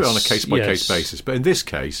know. Do it on a case by case basis, but in this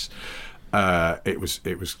case, it was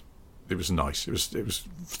nice. It was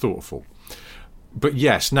thoughtful. But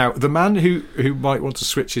yes, now the man who might want to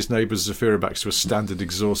switch his neighbour's Zafira back to a standard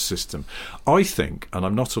exhaust system, I think, and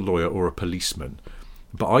I'm not a lawyer or a policeman,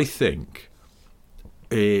 but I think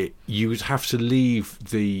you would have to leave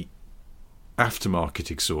the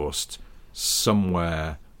aftermarket exhaust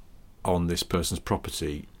somewhere on this person's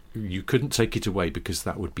property, you couldn't take it away because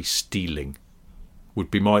that would be stealing.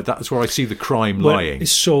 That's where I see the crime lying.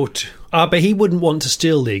 It's but he wouldn't want to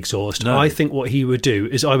steal the exhaust. No. I think what he would do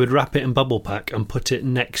is I would wrap it in bubble pack and put it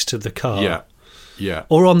next to the car. Yeah.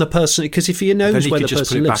 Or on the person, because if he knows where the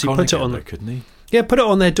person lives, he put it on. Couldn't he? Yeah, put it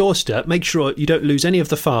on their doorstep. Make sure you don't lose any of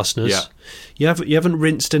the fasteners. Yeah. You haven't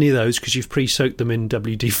rinsed any of those because you've pre-soaked them in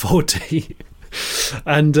WD-40.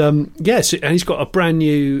 And and he's got a brand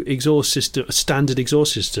new exhaust system, a standard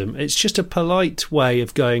exhaust system. It's just a polite way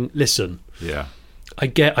of going, listen. Yeah. I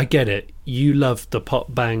get it. You love the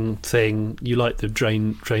pop bang thing. You like the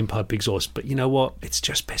drain pipe exhaust, but you know what? It's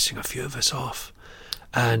just pissing a few of us off.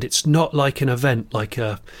 And it's not like an event,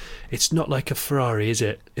 it's not like a Ferrari, is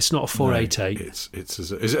it? It's not a 488.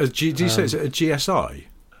 Do you say it's a GSI?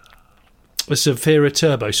 A Zafira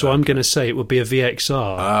Turbo, so I'm going to say it would be a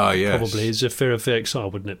VXR. Ah, yes. Probably a Zafira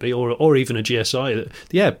VXR, wouldn't it be? Or even a GSI.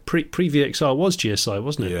 Yeah, pre-VXR was GSI,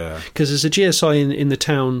 wasn't it? Yeah. Because there's a GSI in the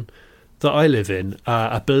town that I live in,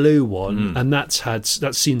 a blue one, and that's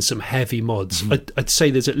seen some heavy mods. I'd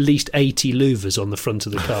say there's at least 80 louvers on the front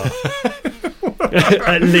of the car.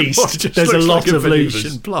 At least. There's a lot of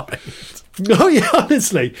louvers. Blind. Oh yeah,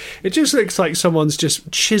 honestly, it just looks like someone's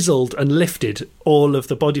just chiselled and lifted all of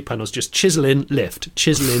the body panels. Just chisel in, lift,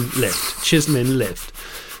 chisel in, lift, chisel in, lift.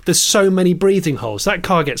 There's so many breathing holes. That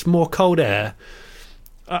car gets more cold air.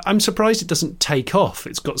 I'm surprised it doesn't take off.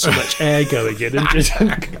 It's got so much air going in and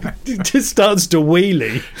it just starts to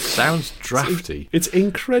wheelie. Sounds drafty. It's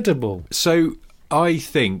incredible. So I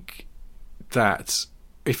think that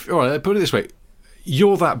all right, put it this way.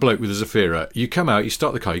 You're that bloke with a Zafira. You come out, you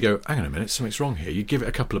start the car, you go, hang on a minute, something's wrong here. You give it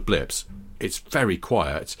a couple of blips. It's very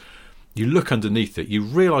quiet. You look underneath it, you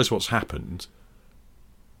realise what's happened,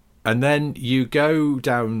 and then you go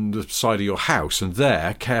down the side of your house, and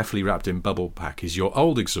there, carefully wrapped in bubble pack, is your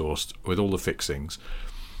old exhaust with all the fixings.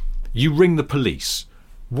 You ring the police.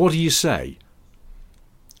 What do you say?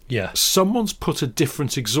 Yeah. Someone's put a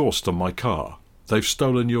different exhaust on my car. They've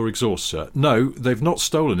stolen your exhaust, sir. No, they've not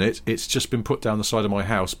stolen it. It's just been put down the side of my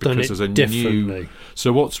house because there's a new...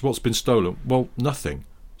 So what's been stolen? Well, nothing.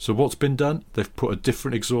 So what's been done? They've put a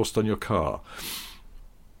different exhaust on your car.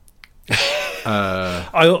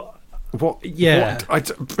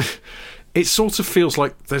 It sort of feels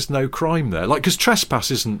like there's no crime there. Like, because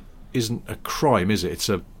trespass isn't a crime, is it?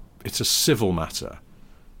 It's a civil matter.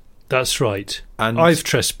 That's right. And I've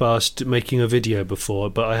trespassed making a video before,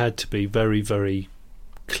 but I had to be very, very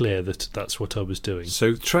clear that that's what I was doing.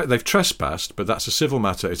 So they've trespassed, but that's a civil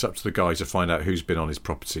matter. It's up to the guy to find out who's been on his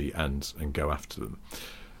property and go after them.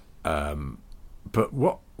 But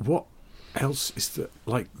what else is the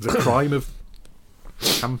crime of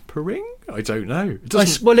tampering? I don't know.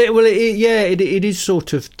 It is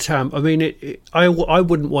sort of I mean, I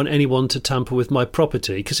wouldn't want anyone to tamper with my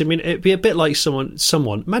property because I mean it'd be a bit like someone.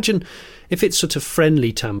 Imagine if it's sort of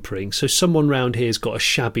friendly tampering. So someone round here's got a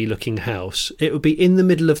shabby looking house. It would be in the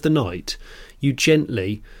middle of the night. You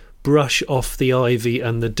gently brush off the ivy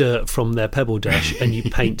and the dirt from their pebble dash and you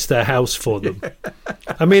paint their house for them.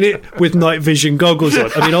 I mean, with night vision goggles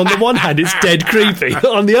on. I mean, on the one hand, it's dead creepy.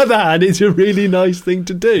 On the other hand, it's a really nice thing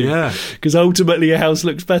to do. Yeah. Because ultimately your house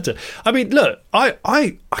looks better. I mean, look,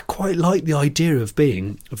 I quite like the idea of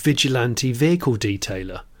being a vigilante vehicle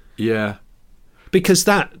detailer. Yeah. Because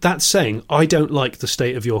that's saying, I don't like the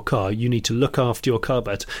state of your car, you need to look after your car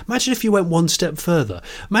better. Imagine if you went one step further.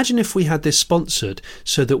 Imagine if we had this sponsored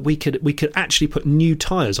so that we could actually put new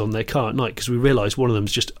tyres on their car at night because we realised one of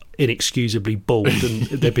them's just inexcusably bald and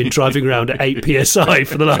they've been driving around at 8 psi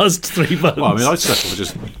for the last 3 months. Well, I mean, I'd settle for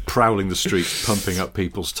just prowling the streets, pumping up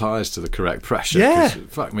people's tyres to the correct pressure. Yeah.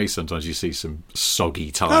 Fuck me, sometimes you see some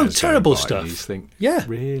soggy tyres. Oh, terrible stuff. And you think, yeah.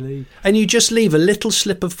 Really? And you just leave a little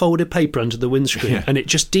slip of folded paper under the windscreen and it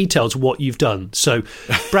just details what you've done. So,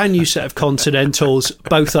 brand new set of Continentals,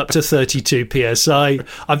 both up to 32 psi.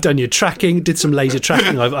 I've done your tracking, did some laser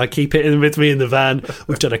tracking. I keep it with me in the van.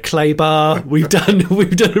 We've done a clay bar. We've done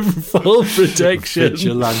full protection.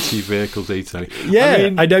 Vigilante vehicle detailing.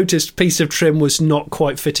 Yeah, I noticed piece of trim was not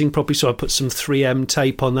quite fitting properly, so I put some 3M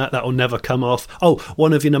tape on that. That'll never come off. Oh,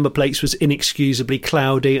 one of your number plates was inexcusably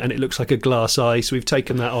cloudy and it looks like a glass eye, so we've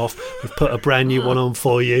taken that off. We've put a brand new one on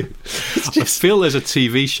for you. I feel there's a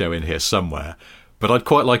TV show in here somewhere, but I'd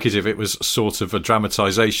quite like it if it was sort of a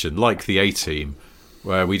dramatisation, like the A-Team,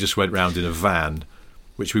 where we just went round in a van,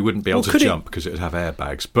 which we wouldn't be able to jump because it would have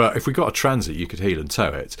airbags. But if we got a Transit, you could heel and tow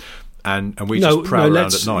it, and we just prowl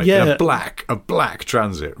around at night in a black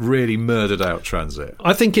Transit, really murdered out Transit.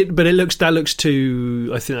 I think that looks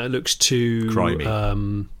too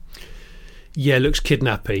crimey. Yeah, it looks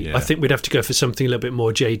kidnappy. Yeah. I think we'd have to go for something a little bit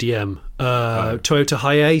more JDM. Toyota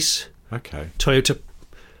Hiace. Okay. Toyota...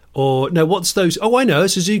 Or, no, what's those? Oh, I know, a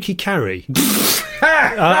Suzuki Carry.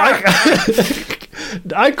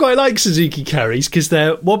 I quite like Suzuki Carries because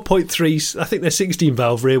they're 1.3, I think they're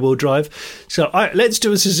 16-valve rear-wheel drive. So let's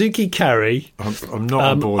do a Suzuki Carry. I'm not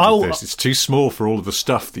on board with this. It's too small for all of the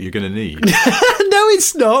stuff that you're going to need. No,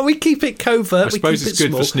 it's not. We keep it covert. I suppose it's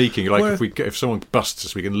good small. for sneaking. Like if someone busts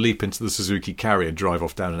us, we can leap into the Suzuki Carry and drive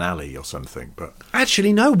off down an alley or something. But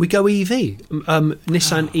actually, no, we go EV.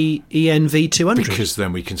 Nissan ENV 200. Because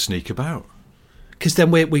then we can sneak about. Because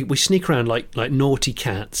then we sneak around like naughty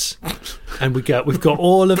cats, and we've got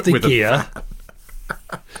all of the gear.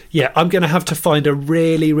 Yeah, I'm going to have to find a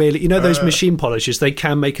really, really... those machine polishers, they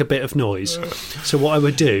can make a bit of noise. So what I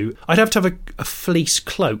would do, I'd have to have a fleece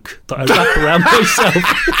cloak that I wrap around myself.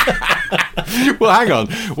 Well, hang on.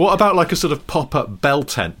 What about like a sort of pop-up bell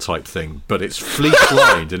tent type thing, but it's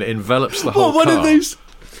fleece-lined and it envelops the whole one car? of those...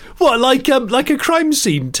 What, like a crime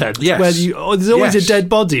scene tent? Yes. Where there's always a dead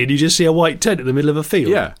body and you just see a white tent in the middle of a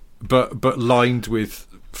field? Yeah, but lined with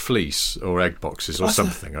fleece or egg boxes or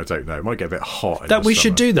something. I don't know. It might get a bit hot. That we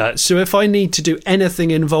should do that. So if I need to do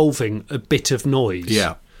anything involving a bit of noise,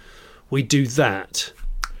 we do that.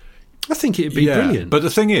 I think it would be brilliant. But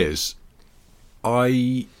the thing is,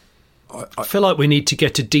 I feel like we need to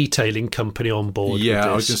get a detailing company on board. Yeah, with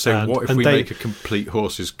I was going to say, what if we they make a complete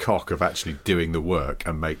horse's cock of actually doing the work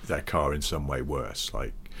and make their car in some way worse?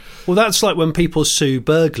 Well, that's like when people sue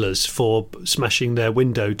burglars for smashing their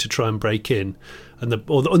window to try and break in, and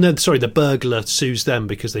the burglar sues them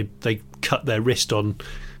because they cut their wrist on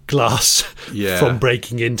glass from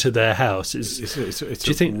breaking into their house.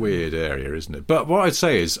 It's a weird area, isn't it? But what I'd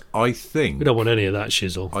say is, I think we don't want any of that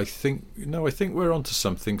shizzle. I think we're onto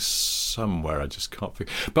something somewhere. I just can't think.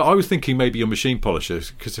 But I was thinking maybe a machine polisher,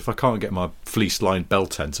 because if I can't get my fleece-lined bell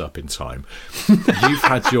tent up in time, you've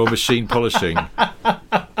had your machine polishing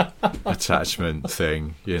attachment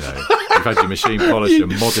thing. You've had your machine polisher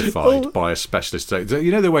modified by a specialist.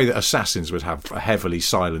 You know the way that assassins would have a heavily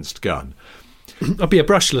silenced gun. It'd be a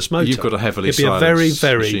brushless motor. You've got a heavily silenced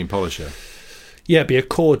machine polisher. Yeah, it'd be a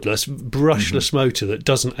cordless, brushless motor that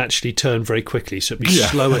doesn't actually turn very quickly, so it'd be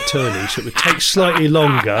slower turning, so it would take slightly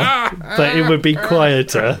longer, but it would be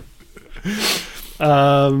quieter.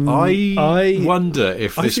 I wonder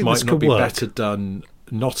if this might not be work. better done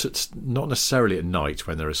not necessarily at night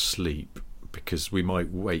when they're asleep, because we might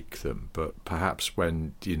wake them, but perhaps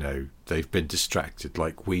when they've been distracted,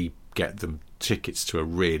 like we get them tickets to a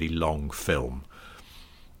really long film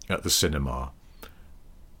at the cinema,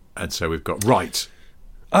 and so we've got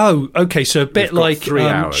Oh, okay, so a bit like 3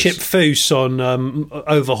 hours. Chip Foose on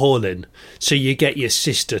Overhauling. So you get your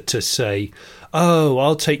sister to say, "Oh,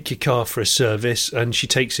 I'll take your car for a service," and she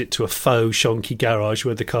takes it to a faux shonky garage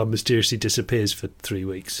where the car mysteriously disappears for 3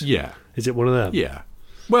 weeks. Yeah. Is it one of them? Yeah.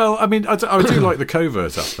 Well, I mean, I do like the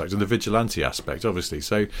covert aspect and the vigilante aspect, obviously,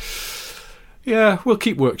 so... Yeah, we'll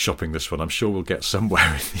keep workshopping this one. I'm sure we'll get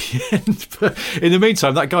somewhere in the end. But in the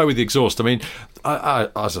meantime, that guy with the exhaust, I mean,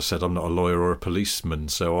 as I said, I'm not a lawyer or a policeman,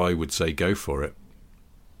 so I would say go for it.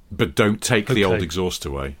 But don't take the old exhaust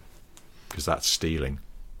away, because that's stealing.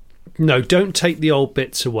 No, don't take the old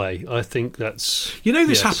bits away. I think that's...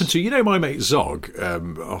 this happened to... my mate Zog,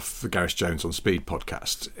 off the Gareth Jones on Speed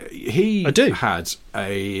podcast. He had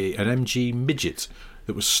an MG Midget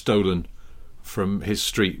that was stolen from his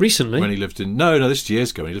street recently when he lived in this is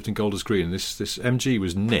years ago when he lived in Golders Green. This MG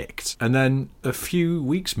was nicked, and then a few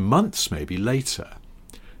weeks, months maybe later,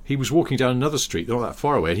 he was walking down another street not that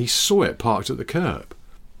far away, and he saw it parked at the curb.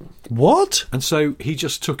 What? And so he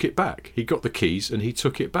just took it back. He got the keys and he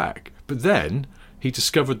took it back, but then he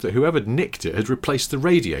discovered that whoever nicked it had replaced the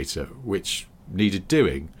radiator, which needed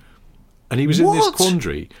doing, and he was in this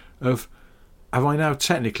quandary of, am I now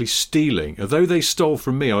technically stealing? Although they stole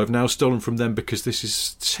from me, I've now stolen from them, because this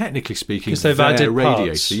is, technically speaking, they've added radiator.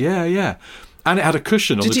 Parts. Yeah. And it had a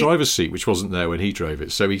cushion on the driver's seat, which wasn't there when he drove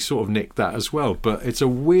it, so he sort of nicked that as well. But it's a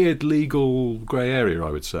weird legal grey area,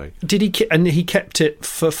 I would say. Did he? And he kept it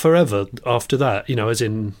for forever after that, as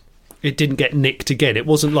in... It didn't get nicked again. It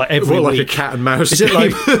wasn't like every week. Like a cat and mouse. Is it like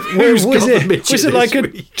was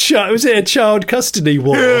it a child custody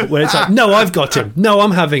war where it's like, no, I've got him. No, I'm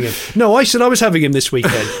having him. No, I said I was having him this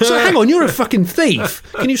weekend. So hang on, you're a fucking thief.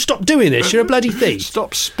 Can you stop doing this? You're a bloody thief.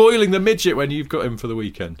 Stop spoiling the midget when you've got him for the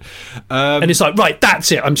weekend. And it's like, right,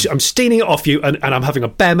 that's it. I'm stealing it off you, and I'm having a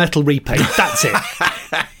bare metal repaint. That's it.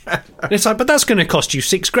 And it's like, but that's going to cost you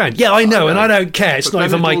 $6,000. Yeah, I know, and I don't care. It's not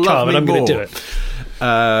even my car, and I'm going to do it.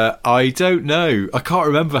 I don't know. I can't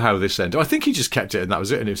remember how this ended. I think he just kept it and that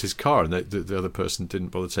was it, and it was his car, and the other person didn't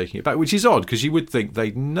bother taking it back, which is odd because you would think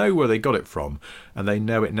they'd know where they got it from and they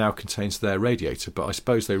know it now contains their radiator, but I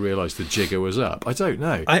suppose they realised the jigger was up. I don't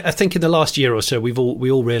know. I think in the last year or so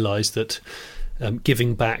we all realised that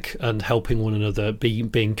giving back and helping one another,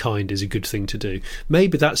 being kind is a good thing to do.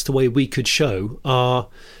 Maybe that's the way we could show our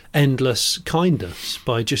endless kindness,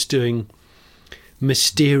 by just doing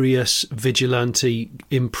mysterious vigilante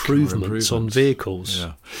improvements on vehicles.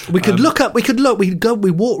 Yeah. We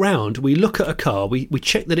walk round, we look at a car, we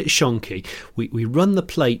check that it's shonky, we run the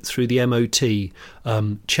plate through the MOT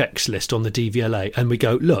checks list on the DVLA, and we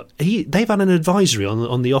go, look, they've had an advisory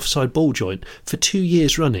on the offside ball joint for 2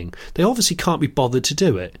 years running. They obviously can't be bothered to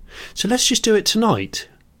do it, so let's just do it tonight.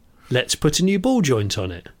 Let's put a new ball joint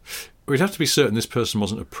on it. We'd have to be certain this person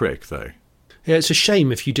wasn't a prick, though. Yeah, it's a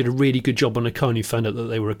shame if you did a really good job on a car and you found out that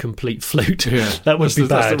they were a complete float. Yeah, that would be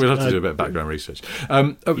bad. We'll have to do a bit of background research.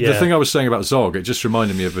 The thing I was saying about Zog, it just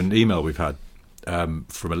reminded me of an email we've had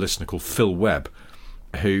from a listener called Phil Webb,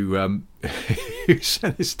 who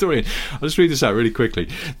sent his story in. I'll just read this out really quickly.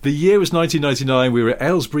 The year was 1999. We were at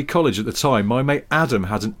Aylesbury College at the time. My mate Adam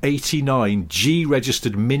had an 89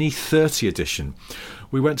 G-registered Mini 30 edition.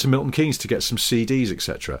 We went to Milton Keynes to get some CDs,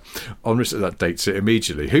 etc. That dates it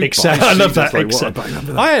immediately. I love that.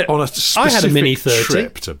 On a specific I had a Mini 30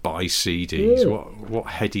 trip to buy CDs. Yeah. What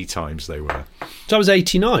heady times they were. That was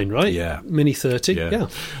 89, right? Yeah. Mini 30, yeah.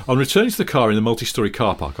 On returning to the car in the multi-storey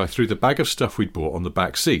car park, I threw the bag of stuff we'd bought on the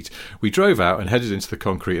back seat. We drove out and headed into the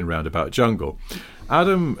concrete and roundabout jungle.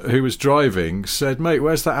 Adam, who was driving, said, "Mate,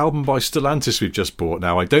 where's that album by Stellantis we've just bought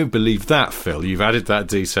now? I don't believe that, Phil. You've added that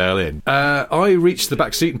detail in." I reached the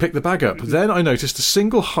back seat and picked the bag up. Then I noticed a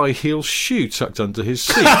single high-heel shoe tucked under his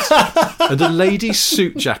seat and a lady's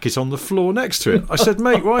suit jacket on the floor next to it. I said,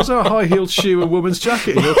 "Mate, why is there a high-heeled shoe and woman's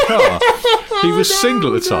jacket in your car?" He was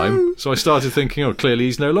single at the time, so I started thinking, clearly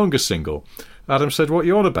he's no longer single. Adam said, "What are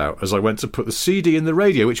you on about?" as I went to put the CD in the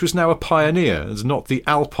radio, which was now a Pioneer and not the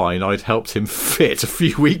Alpine I'd helped him fit a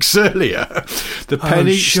few weeks earlier. The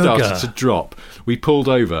penny started to drop. We pulled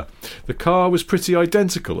over. The car was pretty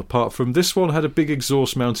identical, apart from this one had a big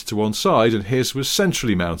exhaust mounted to one side and his was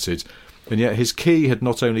centrally mounted, and yet his key had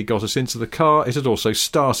not only got us into the car, it had also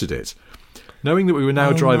started it. Knowing that we were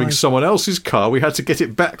now driving someone else's car, we had to get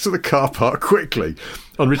it back to the car park quickly.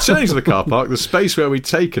 On returning to the car park, the space where we'd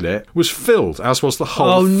taken it was filled, as was the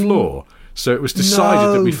whole floor. So it was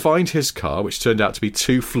decided that we'd find his car, which turned out to be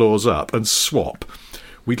 2 floors up, and swap.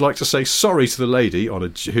 We'd like to say sorry to the lady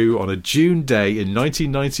who, on a June day in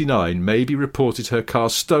 1999, maybe reported her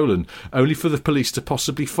car stolen, only for the police to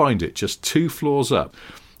possibly find it just 2 floors up.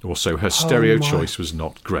 Also, her stereo choice was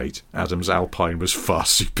not great. Adam's Alpine was far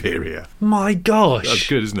superior. My gosh. That's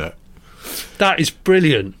good, isn't it? That is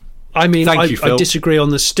brilliant. I mean, Thank you, Phil. I disagree on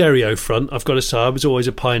the stereo front. I've got to say, I was always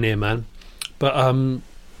a Pioneer man. But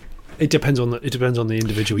it depends on the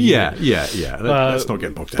individual unit. Yeah. Let's not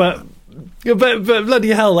get bogged down. But bloody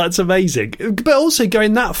hell, that's amazing. But also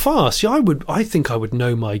going that fast, I think I would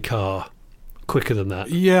know my car quicker than that.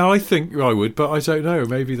 Yeah, I think I would, but I don't know.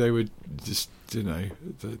 Maybe they would just...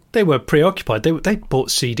 they were preoccupied. They bought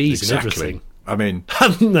CDs and everything. I mean,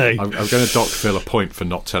 hadn't they? I'm going to dock Phil a point for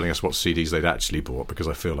not telling us what CDs they'd actually bought, because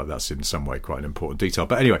I feel like that's in some way quite an important detail.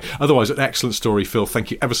 But anyway, otherwise, an excellent story, Phil.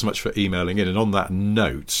 Thank you ever so much for emailing in. And on that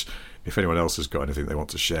note, if anyone else has got anything they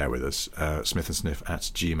want to share with us,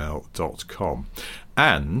 smithandsniff@gmail.com.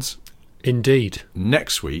 And indeed,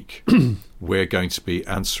 next week we're going to be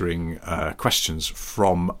answering questions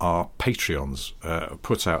from our Patreons.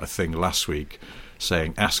 Put out a thing last week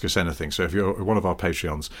saying ask us anything. So if you're one of our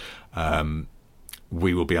Patreons,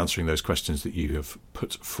 we will be answering those questions that you have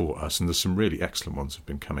put for us, and there's some really excellent ones have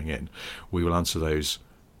been coming in. We will answer those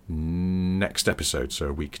next episode, so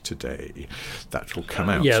a week today. That will come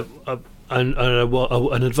out. Yeah. And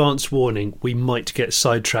an advance warning: we might get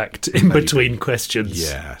sidetracked in between questions.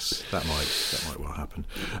 Yes, that might well happen.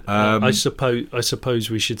 I suppose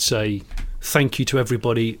we should say thank you to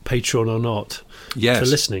everybody, Patreon or not, for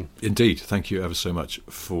listening. Indeed, thank you ever so much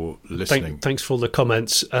for listening. Thanks for all the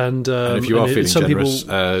comments. And if you are feeling generous,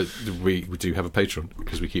 we do have a Patreon,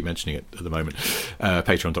 because we keep mentioning it at the moment.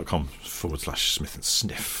 Patreon.com/Smith and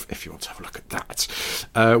Sniff, if you want to have a look at that.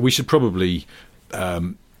 We should probably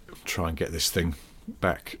try and get this thing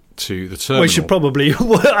back to the terminal. We should probably,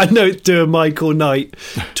 I know, do a Michael Knight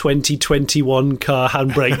 2021 car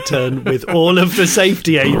handbrake turn with all of the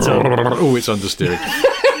safety aids on. Oh, it's understeering.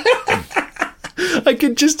 I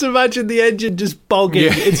could just imagine the engine just bogging.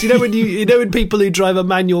 Yeah. It's when people who drive a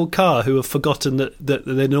manual car who have forgotten that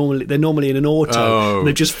they're normally in an auto, and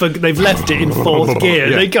they've left it in fourth gear.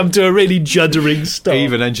 Yeah. They come to a really juddering stop.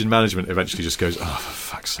 Even engine management eventually just goes, oh,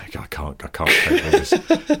 for fuck's sake, I can't cope with this.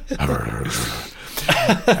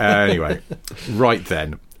 Anyway, right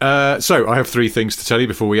then. So I have 3 things to tell you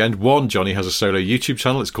before we end. 1, Johnny has a solo YouTube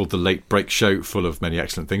channel. It's called The Late Break Show, full of many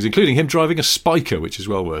excellent things, including him driving a Spiker, which is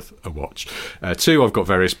well worth a watch. 2, I've got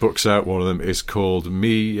various books out. One of them is called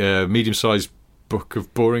Medium-Sized Book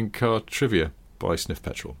of Boring Car Trivia by Sniff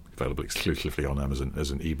Petrol, available exclusively on Amazon as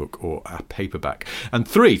an ebook or a paperback. And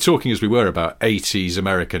 3, talking as we were about 80s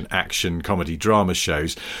American action comedy drama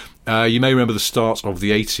shows, you may remember the start of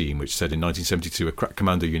The A-Team, which said in 1972 a crack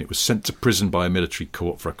commando unit was sent to prison by a military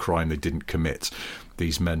court for a crime they didn't commit.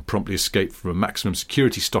 These men promptly escaped from a maximum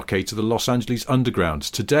security stockade to the Los Angeles underground.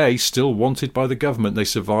 Today, still wanted by the government, they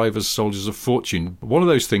survive as soldiers of fortune. One of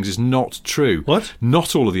those things is not true. What?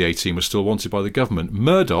 Not all of the A-Team were still wanted by the government.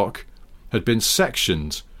 Murdoch had been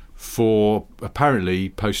sectioned for apparently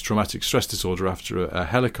post-traumatic stress disorder after a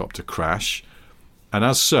helicopter crash, and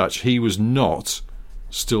as such he was not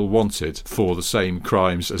still wanted for the same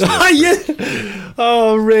crimes as the yeah.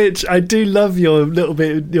 Oh, Rich, I do love your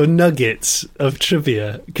nuggets of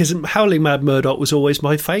trivia, because Howling Mad Murdoch was always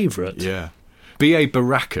my favourite. Yeah. B.A.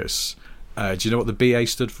 Baracus, do you know what the B.A.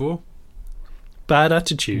 stood for? Bad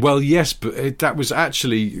attitude. Well, yes, but that was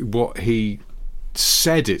actually what he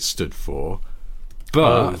said it stood for,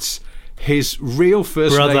 but his real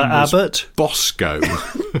first Brother name was Abbott? Bosco.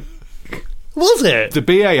 Was it? The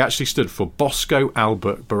BA actually stood for Bosco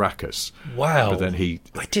Albert Baracus. Wow. But then he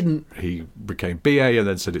became BA and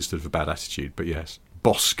then said it stood for bad attitude. But yes,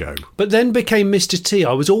 Bosco. But then became Mr. T.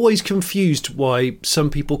 I was always confused why some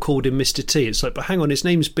people called him Mr. T. It's like, but hang on, his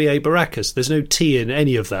name's B.A. Baracus. There's no T in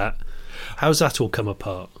any of that. How's that all come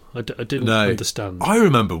apart? I didn't understand. I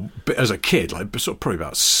remember as a kid, like sort of probably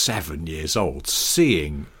about 7 years old,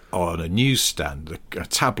 seeing on a newsstand a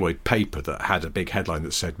tabloid paper that had a big headline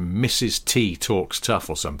that said Mrs. T talks tough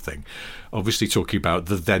or something, obviously talking about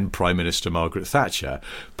the then Prime Minister Margaret Thatcher.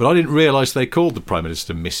 But I didn't realise they called the Prime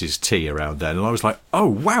Minister Mrs. T around then, and I was like, oh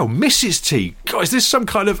wow, Mrs. T, God, is this some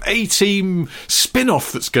kind of A-Team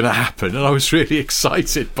spin-off that's going to happen? And I was really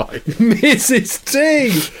excited by it. Mrs.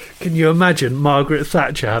 T! Can you imagine Margaret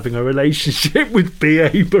Thatcher having a relationship with B.A.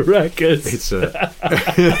 Baracus?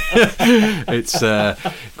 It's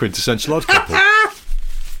quintessential odd couple.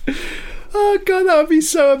 Oh God, that would be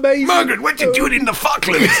so amazing. Margaret, what you doing in the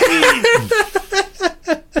Falklands?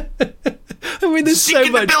 I mean, there's so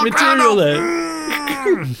much material there.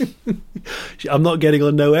 I'm not getting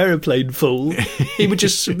on no aeroplane, fool. He would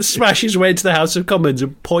just smash his way into the House of Commons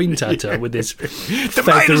and point at her with his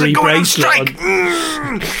feathery bracelet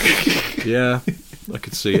on. Yeah, I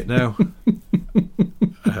could see it now.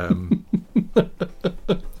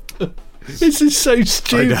 This is so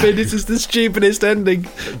stupid. This is the stupidest ending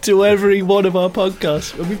to every one of our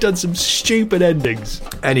podcasts. And we've done some stupid endings.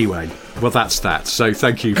 Anyway, well, that's that. So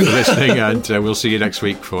thank you for listening, and we'll see you next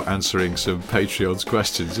week for answering some Patreon's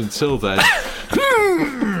questions. Until then,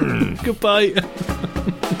 goodbye.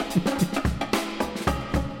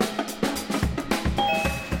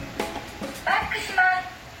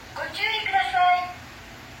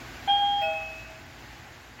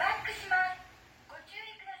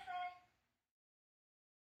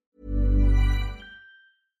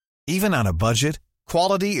 Even on a budget,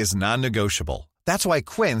 quality is non-negotiable. That's why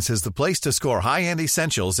Quince is the place to score high-end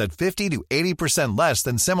essentials at 50 to 80% less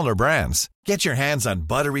than similar brands. Get your hands on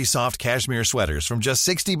buttery soft cashmere sweaters from just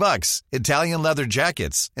 $60, Italian leather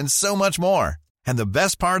jackets, and so much more. And the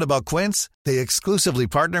best part about Quince, they exclusively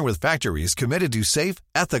partner with factories committed to safe,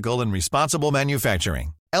 ethical, and responsible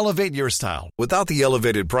manufacturing. Elevate your style without the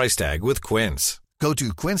elevated price tag with Quince. Go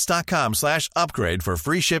to quince.com/upgrade for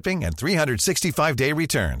free shipping and 365-day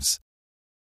returns.